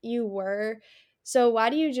 like you were. So why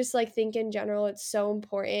do you just like think in general it's so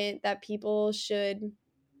important that people should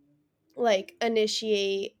like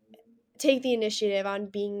take the initiative on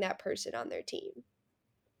being that person on their team?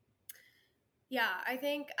 Yeah, I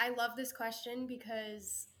think I love this question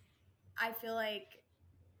because I feel like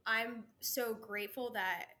I'm so grateful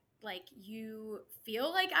that like you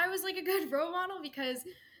feel like I was like a good role model, because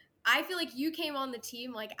I feel like you came on the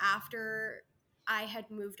team like after I had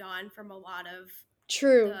moved on from a lot of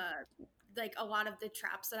True. the a lot of the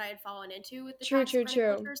traps that I had fallen into with the True, toxic true, running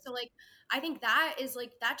true. culture. So like I think that is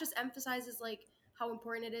like that just emphasizes like how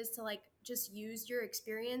important it is to like just use your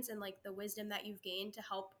experience and like the wisdom that you've gained to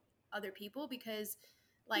help other people, because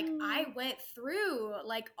like I Mm, went through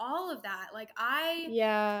like all of that. Like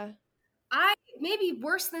yeah. I maybe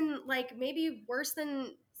worse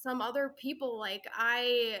than some other people. Like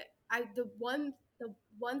I the one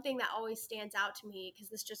thing that always stands out to me, because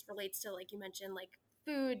this just relates to like you mentioned like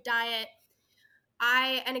food, diet.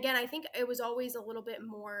 And again, I think it was always a little bit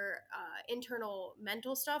more internal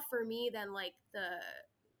mental stuff for me than like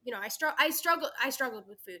I struggled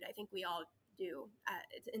with food. I think we all do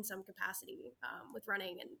in some capacity with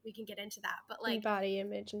running, and we can get into that. But And like body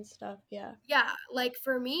image and stuff. Yeah. yeah, like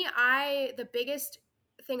for me, I the biggest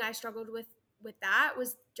thing I struggled with that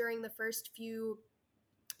was during the first few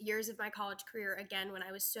years of my college career, again when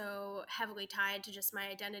I was so heavily tied to just my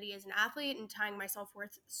identity as an athlete and tying my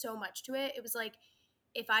self-worth so much to it. It was like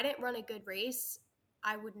if I didn't run a good race,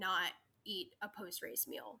 I would not eat a post-race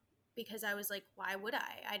meal, because I was like, why would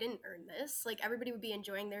I didn't earn this. Like everybody would be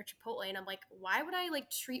enjoying their Chipotle, and I'm like, why would I like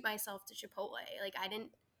treat myself to Chipotle? Like I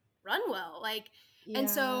didn't run well. Like and Yeah.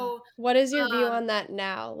 so What is your view um on that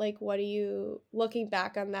now? Like, what do you, looking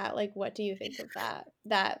back on that, like, what do you think of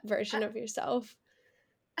that version of yourself?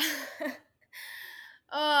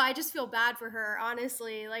 oh, I just feel bad for her,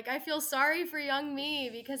 honestly. Like I feel sorry for young me,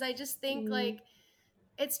 because I just think Mm, like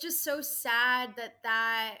it's just so sad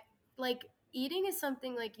that like eating is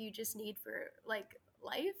something like you just need for like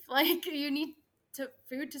life. Like you need to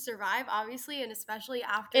food to survive, obviously, and especially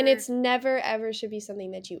and after it's never ever should be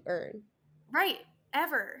something that you earn. right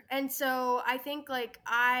ever. And so I think like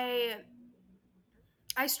I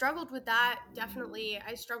struggled with that, definitely.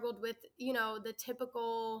 I struggled with, the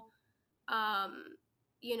typical um,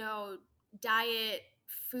 you know, diet,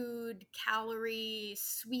 food, calorie,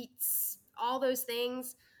 sweets, all those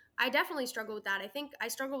things. I definitely struggle with that. I think I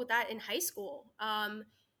struggled with that in high school.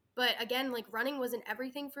 But again, like running wasn't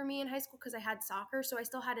everything for me in high school because I had soccer. So I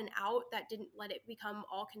still had an out that didn't let it become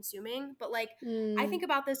all consuming. But like, I Mm, think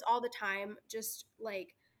about this all the time. Just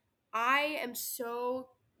like, I am so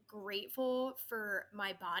grateful for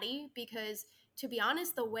my body, because to be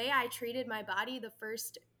honest, the way I treated my body the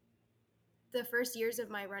first years of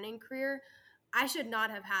my running career, I should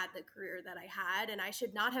not have had the career that I had, and I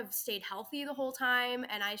should not have stayed healthy the whole time,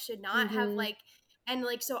 and I should not have mhm. like and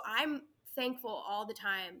like so I'm thankful all the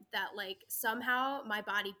time that like somehow my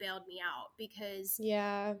body bailed me out, because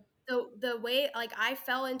Yeah. the way like I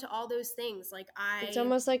fell into all those things like It's I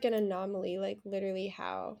almost like an anomaly, like literally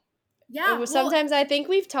how. It yeah was well sometimes I think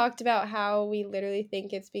we've talked about how we literally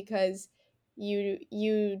think it's because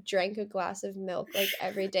you drank a glass of milk like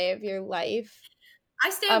every day of your life I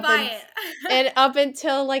stand up by and it. and up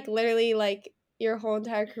until like literally like your whole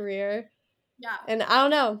entire career. Yeah. And I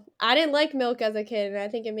don't know. I didn't like milk as a kid, and I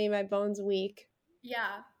think it made my bones weak.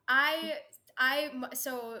 Yeah.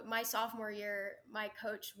 So my sophomore year, my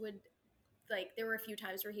coach would like there were a few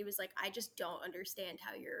times where he was like, I just don't understand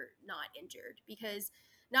how you're not injured, because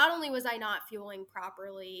not only was I not fueling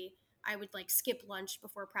properly, I would like skip lunch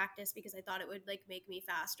before practice because I thought it would like make me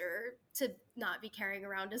faster to not be carrying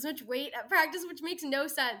around as much weight at practice, which makes no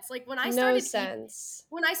sense. Like No sense.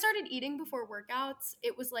 when I started eating before workouts,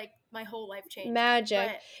 it was like my whole life changed. Magic.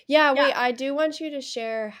 But Yeah, wait, yeah. I do want you to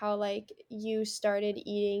share how like you started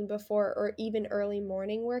eating before or even early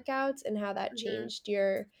morning workouts and Mhm.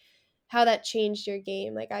 how that changed your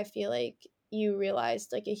game. Like I feel like you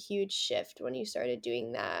realized like a huge shift when you started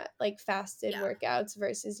doing that, like fasted Yeah. workouts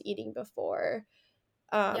versus eating before.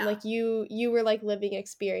 Yeah. Like you were like living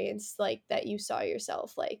experience like that you saw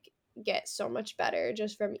yourself like get so much better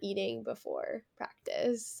just from eating before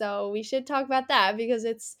practice. So we should talk about that because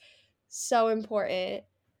it's so important.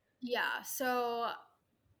 Yeah. So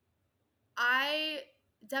I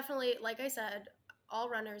definitely, like I said, all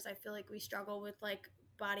runners, I feel like we struggle with like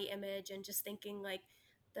body image and just thinking like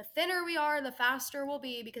the thinner we are, the faster we'll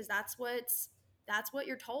be because that's what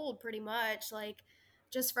you're told pretty much. Like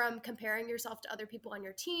just from comparing yourself to other people on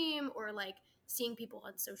your team or like seeing people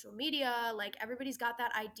on social media, like everybody's got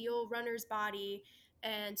that ideal runner's body.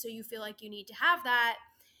 And so you feel like you need to have that.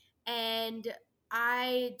 And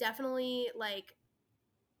I definitely like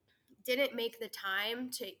didn't make the time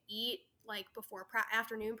to eat like before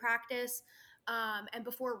afternoon practice and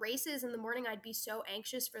before races in the morning. I'd be so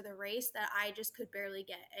anxious for the race that I just could barely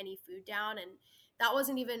get any food down. And that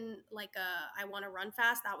wasn't even like a I want to run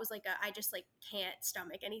fast. That was like a I just like can't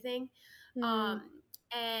stomach anything. Mm. um,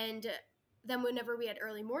 and then whenever we had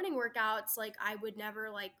early morning workouts, like I would never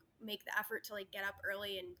like make the effort to like get up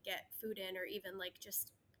early and get food in or even like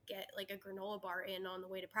just get like a granola bar in on the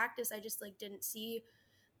way to practice. I just like didn't see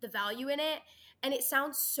the value in it. And it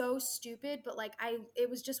sounds so stupid, but like it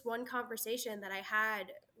was just one conversation that I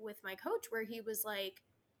had with my coach where he was like,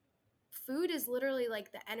 food is literally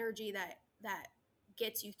like the energy that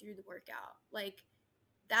gets you through the workout. Like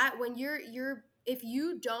that when you're if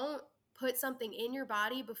you don't put something in your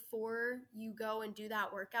body before you go and do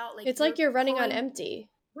that workout, like It's like you're you're running on pulling, empty.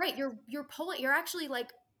 right, you're pulling, you're actually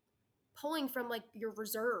like pulling from like your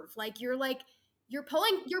reserve. Like you're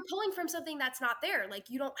pulling from something that's not there. Like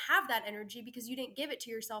you don't have that energy because you didn't give it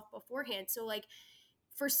to yourself beforehand. So like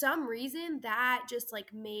for some reason that just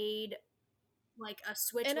like made like a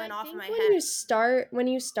switch And I went off in think my head. when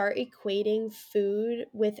you start equating food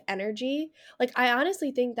with energy, like I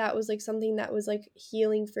honestly think that was like something that was like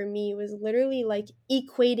healing for me was literally like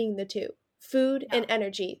equating the two. Food Yeah. and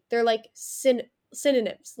energy. They're like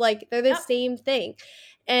synonyms. Like they're the Yep. same thing.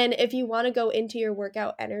 And if you want to go into your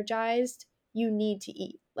workout energized, you need to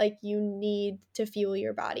eat. Like you need to fuel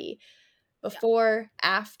your body Yeah. before,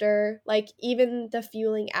 after, like even the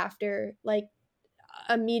fueling after like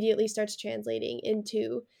immediately starts translating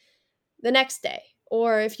into the next day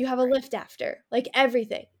or if you have a Right. lift after, like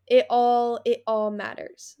everything, it all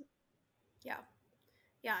matters. Yeah.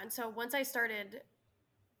 Yeah. And so once I started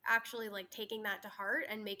actually like taking that to heart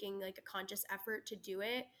and making like a conscious effort to do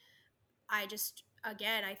it, I just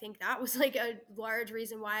again, I think that was like a large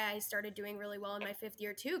reason why I started doing really well in my fifth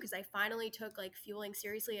year too, because I finally took like fueling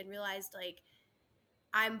seriously and realized like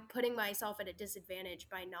I'm putting myself at a disadvantage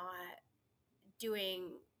by not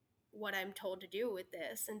doing what I'm told to do with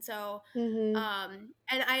this. And so, Mm-hmm.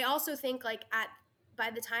 and I also think like at by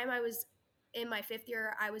the time I was in my fifth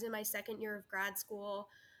year, I was in my second year of grad school.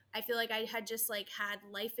 I feel like I had just like had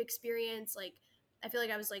life experience. Like I feel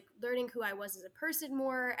like I was like learning who I was as a person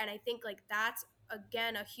more. And I think like that's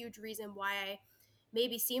again a huge reason why I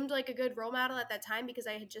maybe seemed like a good role model at that time because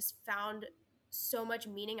I had just found so much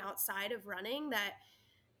meaning outside of running that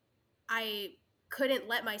I couldn't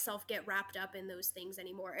let myself get wrapped up in those things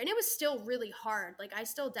anymore. And it was still really hard. Like I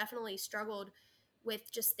still definitely struggled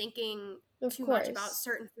with just thinking Of too much about course.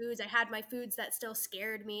 certain foods. I had my foods that still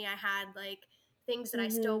scared me. I had like things that I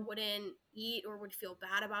still Mm-hmm. wouldn't eat or would feel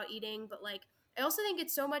bad about eating. But like I also think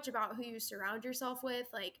it's so much about who you surround yourself with.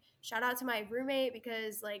 Like shout out to my roommate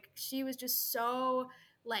because like she was just so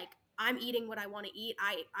like I'm eating what I want to eat.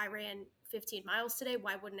 I ran 15 miles today.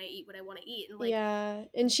 Why wouldn't I eat what I want to eat? And like Yeah,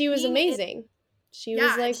 and she was being in amazing. She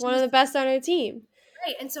was yeah, and like she one of was the best on her team.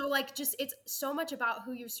 great. And so like just it's so much about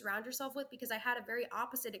who you surround yourself with because I had a very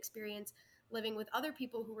opposite experience living with other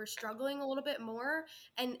people who were struggling a little bit more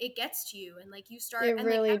and it gets to you and like you start It and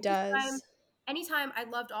like really every time does. anytime I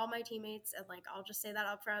loved all my teammates and like I'll just say that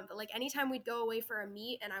up front, but like anytime we'd go away for a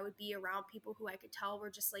meet and I would be around people who I could tell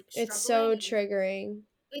were just like It's struggling so and triggering.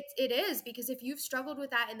 it is because if you've struggled with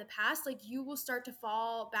that in the past, like you will start to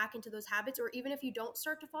fall back into those habits, or even if you don't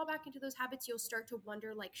start to fall back into those habits, you'll start to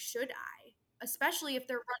wonder, like, should I? Especially if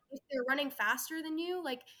they're running faster than you,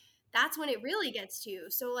 like that's when it really gets to you.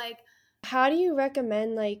 So like How do you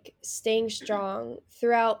recommend like staying strong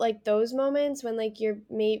throughout like those moments when like you're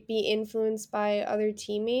may be influenced by other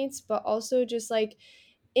teammates, but also just like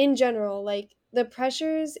in general, like the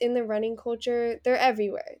pressures in the running culture, they're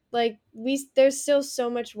everywhere. Like there's still so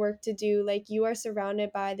much work to do. Like you are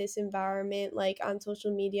surrounded by this environment like on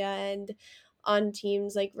social media and on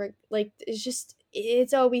teams like it's just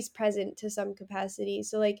it's always present to some capacity.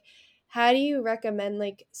 So like how do you recommend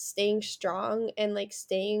like staying strong and like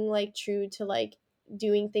staying like true to like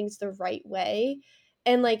doing things the right way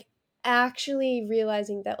and like actually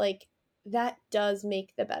realizing that like that does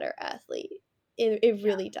make the better athlete. It Yeah.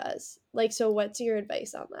 really does. Like, so what's your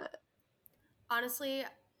advice on that? Honestly,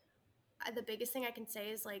 the biggest thing I can say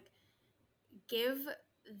is like give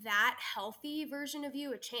that healthy version of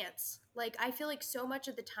you a chance. Like I feel like so much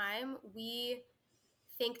of the time we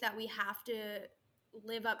think that we have to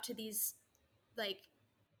live up to these like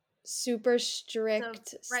Super the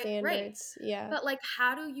strict right. standards. Yeah. But like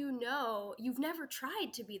how do you know you've never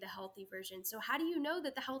tried to be the healthy version? So how do you know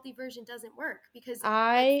that the healthy version doesn't work? Because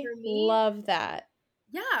like I for me, love that.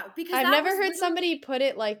 yeah, because I've that never was heard somebody literally put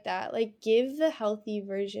it like that. Like, give the healthy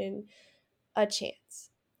version a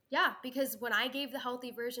chance. yeah, because when I gave the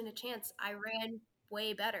healthy version a chance, I ran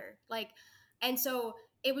way better. Like, and so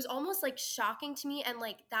it was almost like shocking to me. And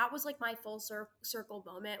like, that was like my full circle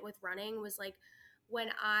moment with running was like when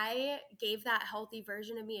I gave that healthy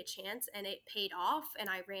version of me a chance and it paid off and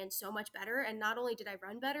I ran so much better. And not only did I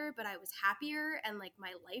run better, but I was happier and like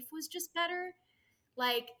my life was just better.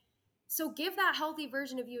 Like, so give that healthy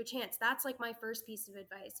version of you a chance. That's like my first piece of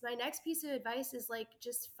advice. My next piece of advice is like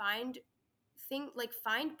just find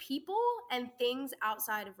people and things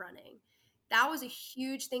outside of running. That was a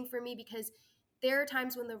huge thing for me because there are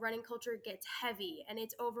times when the running culture gets heavy and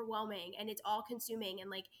it's overwhelming and it's all consuming and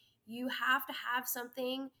like you have to have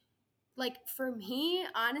something like for me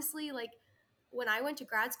honestly like when I went to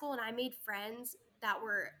grad school and I made friends that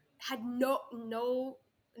were had no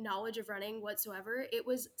knowledge of running whatsoever, it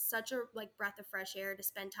was such a like breath of fresh air to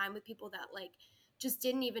spend time with people that like just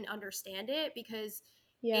didn't even understand it because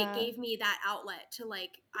it Yeah. gave me that outlet to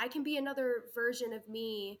like I can be another version of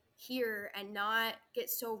me here and not get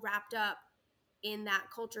so wrapped up in that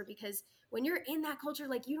culture because when you're in that culture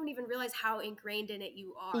like you don't even realize how ingrained in it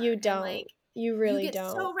you You are and don't. like You you really get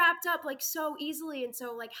don't. so wrapped up like so easily and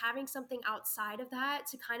so like having something outside of that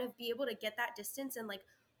to kind of be able to get that distance and like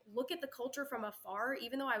look at the culture from afar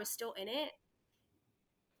even though I was still in it,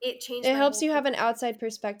 it changed It my helps whole you have an perspective. outside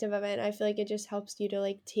perspective of it. And I feel like it just helps you to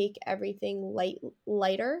like take everything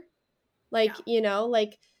lighter. Like, Yeah.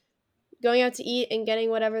 like going out to eat and getting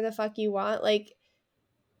whatever the fuck you want. Like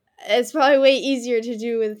it's probably way easier to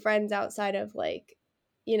do with friends outside of like,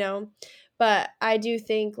 you know, but I do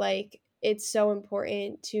think like it's so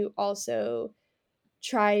important to also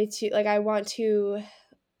try to like I want to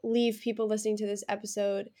leave people listening to this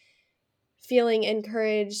episode feeling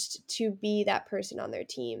encouraged to be that person on their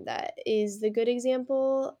team that is the good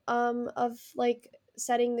example of like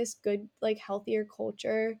setting this good like healthier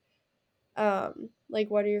culture. Like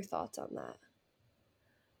what are your thoughts on that?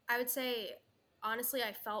 I would say honestly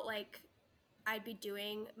I felt like I'd be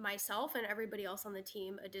doing myself and everybody else on the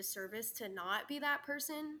team a disservice to not be that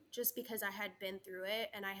person just because I had been through it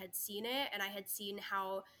and I had seen it and I had seen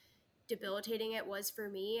how debilitating it was for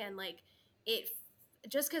me and like it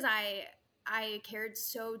just because I cared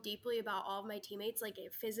so deeply about all of my teammates like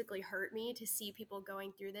it physically hurt me to see people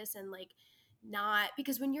going through this and like not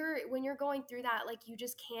because when you're going through that like you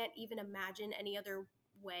just can't even imagine any other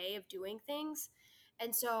way of doing things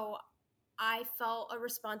and so I felt a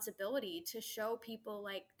responsibility to show people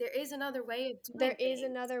like there is another way of There doing is things.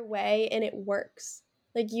 another way and it works.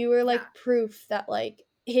 Like you were Yeah, like proof that like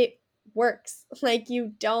it works. Like you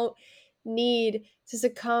don't need to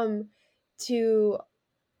succumb to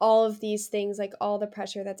all of these things, like all the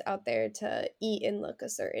pressure that's out there to eat and look a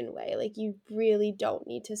certain way. Like you really don't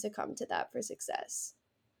need to succumb to that for success.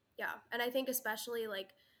 yeah. And I think especially like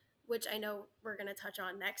which I know we're going to touch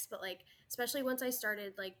on next, but like especially once I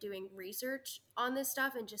started like doing research on this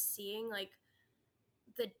stuff and just seeing like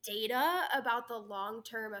the data about the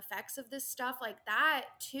long-term effects of this stuff like that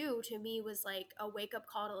too to me was like a wake-up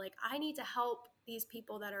call to like I need to help these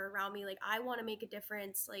people that are around me like I want to make a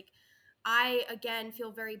difference like I again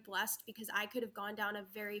feel very blessed because I could have gone down a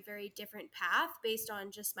very very different path based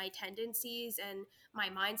on just my tendencies and my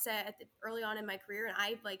mindset early on in my career and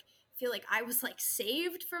I like feel like I was like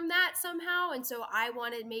saved from that somehow and so I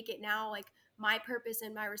want to make it now like my purpose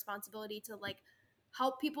and my responsibility to like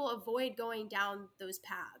help people avoid going down those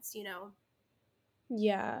paths, you know?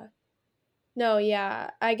 Yeah. No,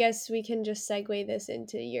 yeah. I guess we can just segue this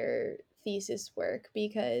into your thesis work,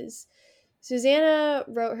 because Susanna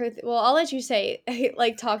wrote her well, I'll let you say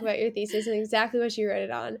like talk about your thesis and exactly what she wrote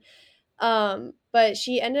it on. But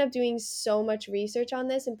she ended up doing so much research on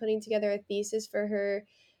this and putting together a thesis for her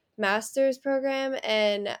master's program,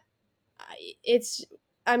 and it's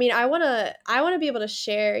I mean, I want to be able to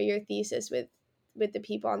share your thesis with the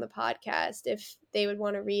people on the podcast if they would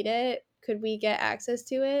want to read it. Could we get access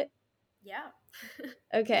to it? Yeah.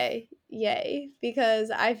 Okay, yay.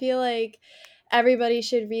 Because I feel like everybody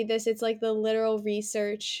should read this. It's like the literal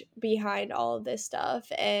research behind all of this stuff.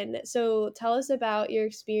 And so tell us about your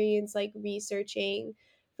experience like researching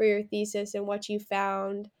for your thesis and what you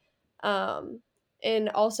found. Um and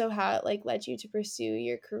also how it like led you to pursue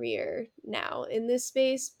your career now in this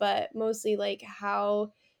space, but mostly like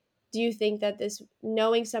how do you think that this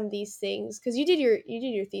knowing some of these things, because you did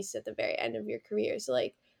your thesis at the very end of your career, so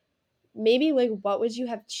like maybe like what would you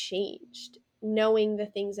have changed knowing the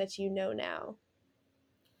things that you know now?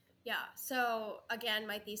 Yeah. So again,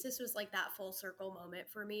 my thesis was like that full circle moment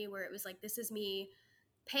for me where it was like, this is me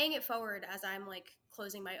paying it forward as I'm like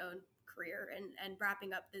closing my own career and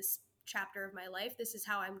wrapping up this chapter of my life. This is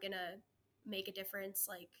how I'm going to make a difference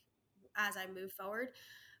like as I move forward.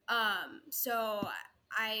 So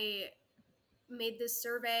I made this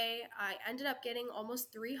survey. I ended up getting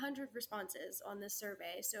almost 300 responses on this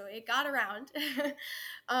survey. So it got around.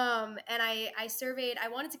 And I surveyed, I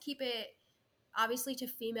wanted to keep it obviously to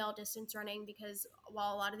female distance running because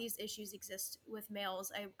while a lot of these issues exist with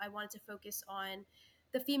males, I wanted to focus on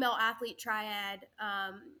the female athlete triad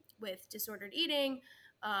with disordered eating,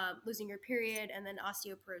 losing your period, and then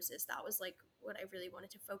osteoporosis. That was like what I really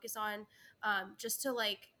wanted to focus on, just to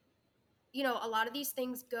like, a lot of these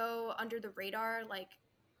things go under the radar, like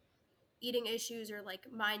eating issues or like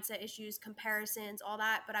mindset issues, comparisons, all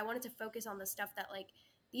that. But I wanted to focus on the stuff that like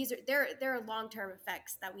these are there are long term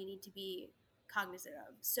effects that we need to be cognizant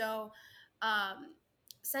of. So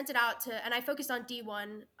sent it out to, and I focused on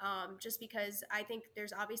D1 just because I think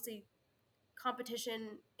there's obviously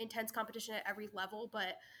competition, intense competition at every level,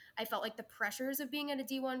 but I felt like the pressures of being at a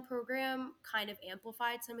D1 program kind of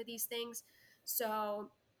amplified some of these things.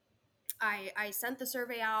 So I sent the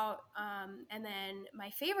survey out. And then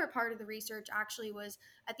my favorite part of the research actually was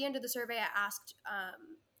at the end of the survey, I asked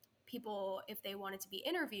people if they wanted to be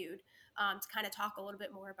interviewed to kind of talk a little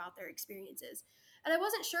bit more about their experiences. And I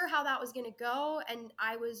wasn't sure how that was going to go. And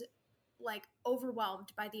I was like overwhelmed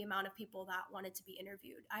by the amount of people that wanted to be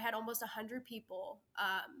interviewed. I had almost 100 people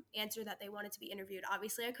answer that they wanted to be interviewed.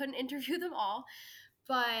 Obviously, I couldn't interview them all,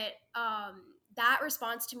 but that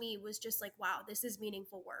response to me was just like, wow, this is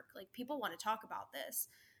meaningful work. Like people want to talk about this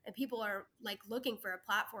and people are like looking for a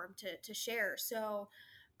platform to share. So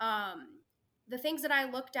um, the things that I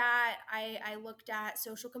looked at, I looked at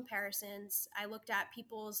social comparisons. I looked at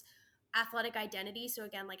people's athletic identity. So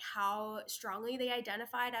again, like how strongly they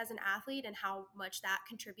identified as an athlete and how much that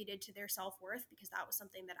contributed to their self-worth, because that was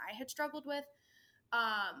something that I had struggled with.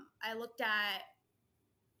 I looked at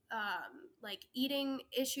like eating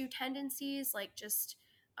issue tendencies, like just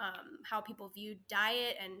how people viewed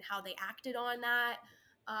diet and how they acted on that.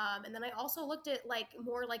 And then I also looked at like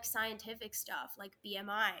more like scientific stuff like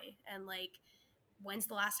BMI and like when's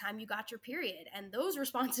the last time you got your period. And those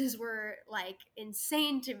responses were like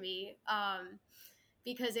insane to me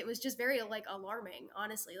because it was just very like alarming,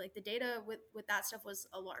 honestly. Like the data with that stuff was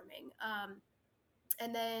alarming.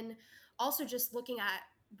 And then also just looking at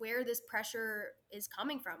where this pressure is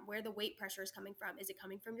coming from, where the weight pressure is coming from. Is it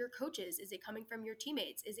coming from your coaches? Is it coming from your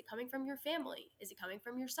teammates? Is it coming from your family? Is it coming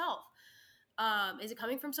from yourself? Is it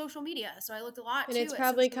coming from social media? So I looked a lot And too it's at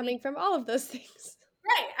probably social media. coming from all of those things.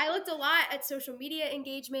 Right. I looked a lot at social media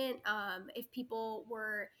engagement. If people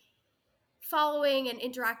were following and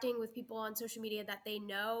interacting with people on social media that they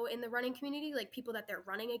know in the running community, like people that they're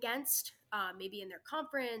running against, maybe in their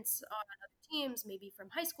conference, on other teams, maybe from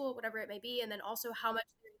high school, whatever it may be. And then also how much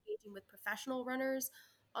they're engaging with professional runners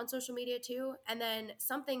on social media too. And then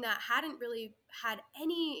something that hadn't really had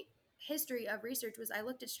any history of research was I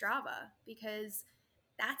looked at Strava because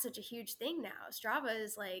that's such a huge thing now. Strava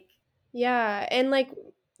is like, Yeah, and like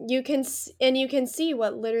you can see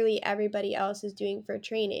what literally everybody else is doing for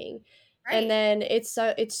training. And right. then it's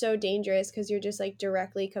so dangerous because you're just like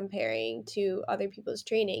directly comparing to other people's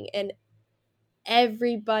training, and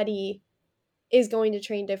everybody is going to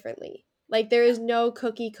train differently. Like there Yeah. is no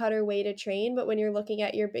cookie cutter way to train, but when you're looking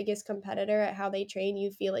at your biggest competitor at how they train,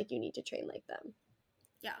 you feel like you need to train like them.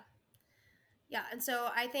 Yeah. Yeah. And so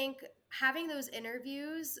I think having those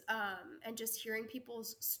interviews and just hearing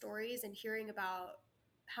people's stories and hearing about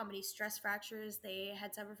how many stress fractures they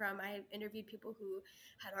had suffered from. I interviewed people who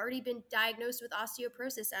had already been diagnosed with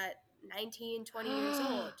osteoporosis at 19, 20 years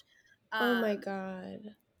old. Oh my um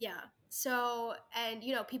God. yeah. So, and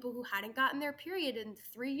you know, people who hadn't gotten their period in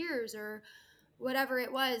 3 years or whatever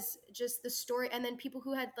it was, just the story. And then people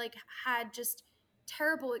who had like had just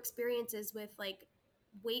terrible experiences with like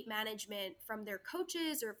weight management from their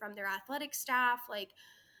coaches or from their athletic staff. Like,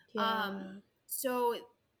 Yeah. so,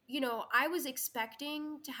 you know, I was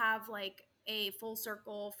expecting to have like a full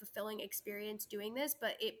circle fulfilling experience doing this,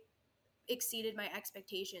 but it exceeded my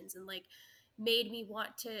expectations and like made me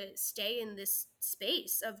want to stay in this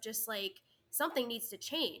space of just like something needs to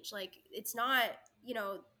change. Like it's not, you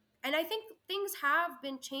know, and I think things have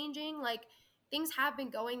been changing, like things have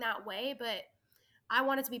been going that way, but I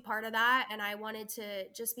wanted to be part of that. And I wanted to,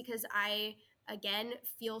 just because I, again,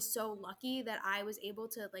 feel so lucky that I was able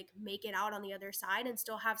to like make it out on the other side and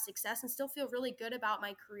still have success and still feel really good about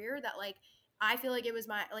my career, that like I feel like it was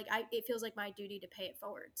my, like, it feels like my duty to pay it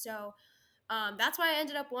forward. So that's why I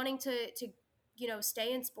ended up wanting to you know,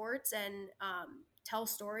 stay in sports and tell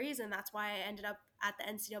stories, and that's why I ended up at the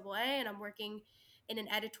NCAA, and I'm working in an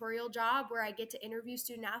editorial job where I get to interview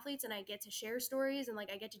student athletes and I get to share stories, and like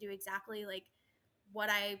I get to do exactly like what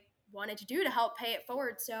I wanted to do to help pay it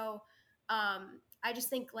forward. So I just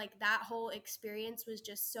think like that whole experience was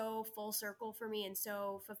just so full circle for me and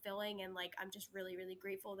so fulfilling, and like I'm just really really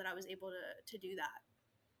grateful that I was able to do that.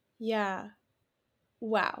 Yeah.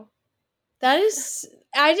 Wow. That is,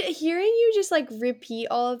 hearing you just like repeat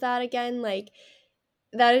all of that again, like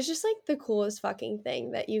that is just like the coolest fucking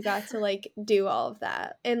thing that you got to like do all of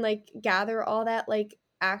that and like gather all that like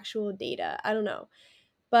actual data. I don't know.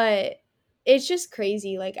 But it's just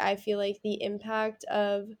crazy. Like I feel like the impact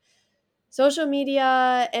of social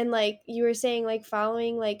media and like you were saying like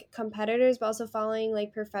following like competitors but also following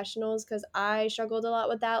like professionals, because I struggled a lot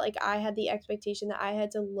with that. Like I had the expectation that I had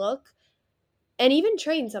to look and even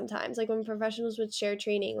train sometimes, like when professionals would share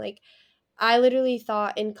training, like I literally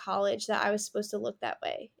thought in college that I was supposed to look that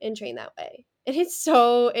way and train that way. And it's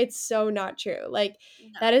so not true. Like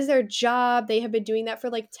that No. is their job. They have been doing that for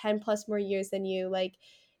like 10 plus more years than you. Like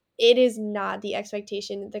it is not the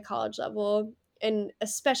expectation at the college level, and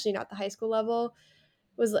especially not the high school level,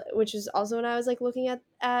 was which is also when I was like looking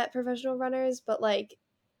at professional runners, but like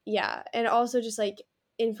yeah, and also just like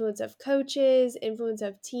influence of coaches, influence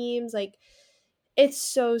of teams, like it's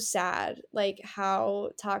so sad like how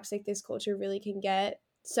toxic this culture really can get.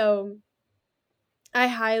 So I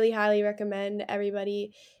highly highly recommend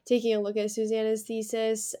everybody taking a look at Susanna's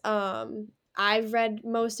thesis. I've read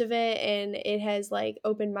most of it and it has like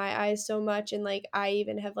opened my eyes so much, and like I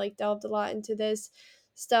even have like delved a lot into this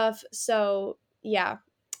stuff. So yeah,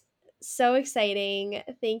 so exciting.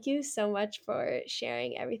 Thank you so much for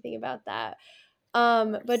sharing everything about that.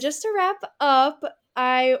 Of But course. just to wrap up,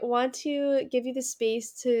 I want to give you the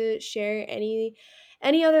space to share any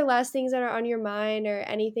other last things that are on your mind, or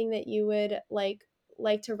anything that you would like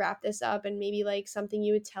to wrap this up, and maybe like something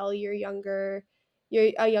you would tell your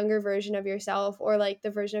a younger version of yourself, or like the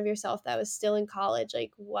version of yourself that was still in college.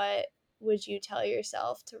 Like what would you tell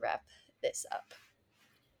yourself to wrap this up?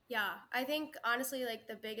 Yeah, I think honestly, like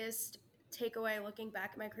the biggest takeaway looking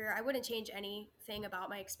back at my career, I wouldn't change anything about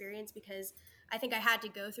my experience, because I think I had to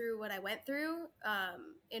go through what I went through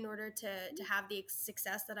in order to have the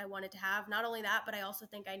success that I wanted to have. Not only that, but I also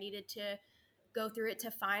think I needed to go through it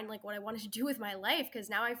to find like what I wanted to do with my life, because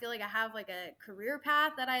now I feel like I have like a career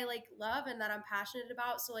path that I like love and that I'm passionate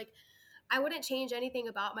about. So like I wouldn't change anything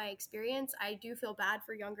about my experience. I do feel bad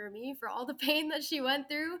for younger me for all the pain that she went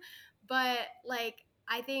through. But like,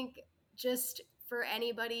 I think just for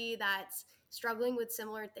anybody that's struggling with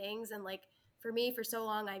similar things, and like for me, for so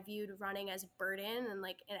long, I viewed running as a burden and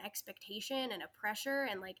like an expectation and a pressure.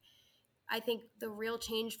 And like, I think the real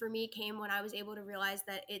change for me came when I was able to realize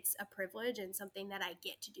that it's a privilege and something that I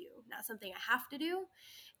get to do, not something I have to do.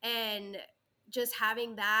 And just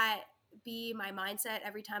having that be my mindset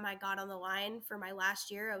every time I got on the line for my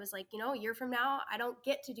last year, I was like, you know, a year from now, I don't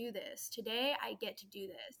get to do this. Today, I get to do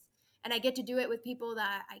this. And I get to do it with people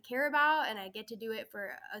that I care about, and I get to do it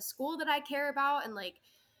for a school that I care about. And like,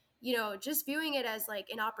 you know, just viewing it as like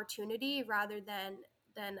an opportunity rather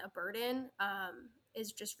than a burden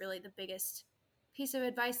is just really the biggest piece of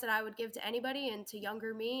advice that I would give to anybody and to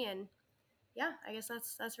younger me. And yeah, I guess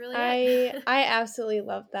that's really it. I absolutely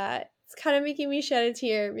love that. It's kind of making me shed a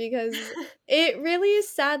tear because it really is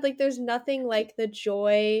sad. Like there's nothing like the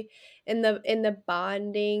joy and the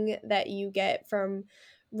bonding that you get from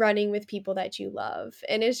running with people that you love.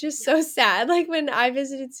 And it's just Yeah. so sad. Like when I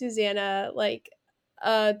visited Susanna like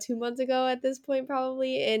 2 months ago at this point,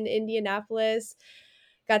 probably in Indianapolis,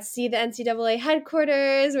 got to see the NCAA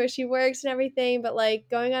headquarters where she works and everything, but like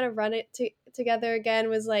going on a run together again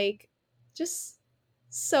was like just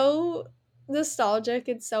so nostalgic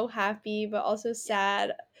and so happy, but also Yes.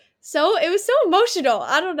 sad. So it was so emotional.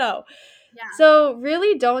 I don't know. Yeah. So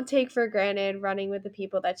really don't take for granted running with the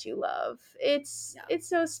people that you love. Yeah. It's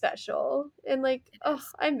so special. And like, It oh,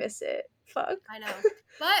 is. I miss it. Fuck. I know.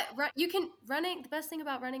 But you can running. The best thing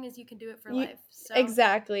about running is you can do it for You life. So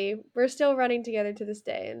exactly. We're still running together to this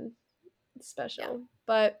day and it's yeah. special.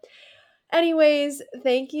 But anyways,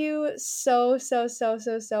 thank you so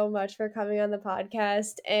much for coming on the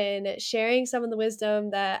podcast and sharing some of the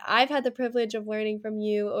wisdom that I've had the privilege of learning from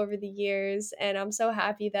you over the years. And I'm so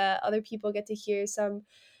happy that other people get to hear some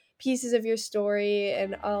pieces of your story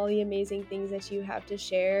and all the amazing things that you have to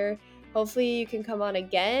share. Hopefully, you can come on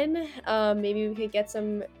again. Maybe we could get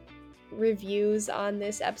some reviews on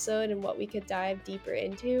this episode and what we could dive deeper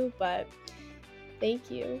into. But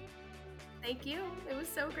thank you. Thank you. It was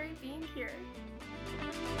so great being here.